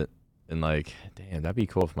thought of it and like, damn, that'd be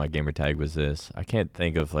cool if my gamer tag was this. I can't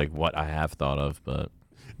think of like what I have thought of, but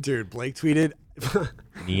Dude, Blake tweeted.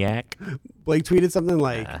 Niak. Blake tweeted something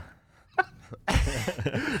like.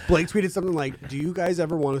 Blake tweeted something like, "Do you guys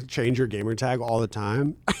ever want to change your gamer tag all the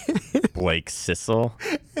time?" Blake Sissel.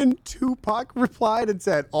 And Tupac replied and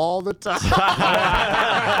said, "All the time."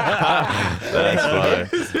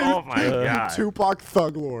 That's funny. Oh my god. Tupac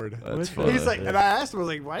Thug Lord. That's funny. He's like, and I asked him, I was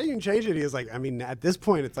like, "Why didn't you change it?" He was like, "I mean, at this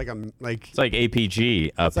point, it's like It's like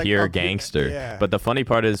APG, a It's like pure a pure- gangster. yeah. But the funny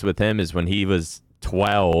part is with him is when he was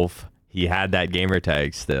 12, he had that gamer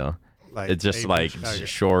tag still. Like it's just APG. like Okay.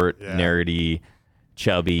 short, Yeah. nerdy,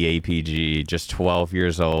 chubby APG, just 12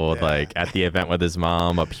 years old, like at the event with his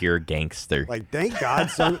mom, a pure gangster. Like, thank God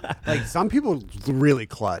some people really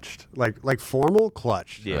clutched. Like formal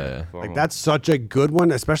clutched. Yeah. Like that's such a good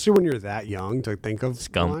one, especially when you're that young to think of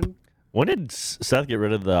one. When did Seth get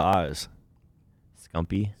rid of the eyes?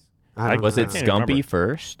 Scumpy. Was it Scumpy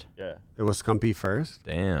first? Yeah. It was Scumpy first.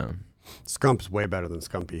 Damn. Scump's way better than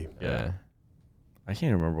Scumpy. Yeah. I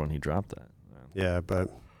can't remember when he dropped that. Yeah, but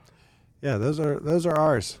yeah, those are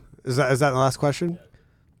ours. Is that the last question?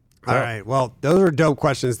 All right. Well, those are dope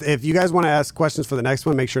questions. If you guys want to ask questions for the next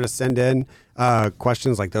one, make sure to send in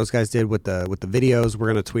questions like those guys did with the videos. We're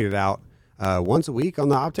gonna tweet it out once a week on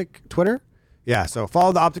the Optic Twitter. Yeah. So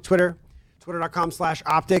follow the Optic Twitter,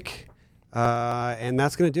 twitter.com/Optic. And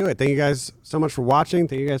that's going to do it. Thank you guys so much for watching.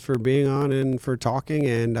 Thank you guys for being on and for talking.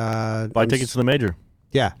 And buy tickets to the major.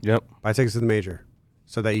 Yeah. Yep. Buy tickets to the major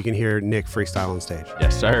so that you can hear Nick freestyle on stage.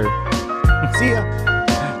 Yes, sir. See ya.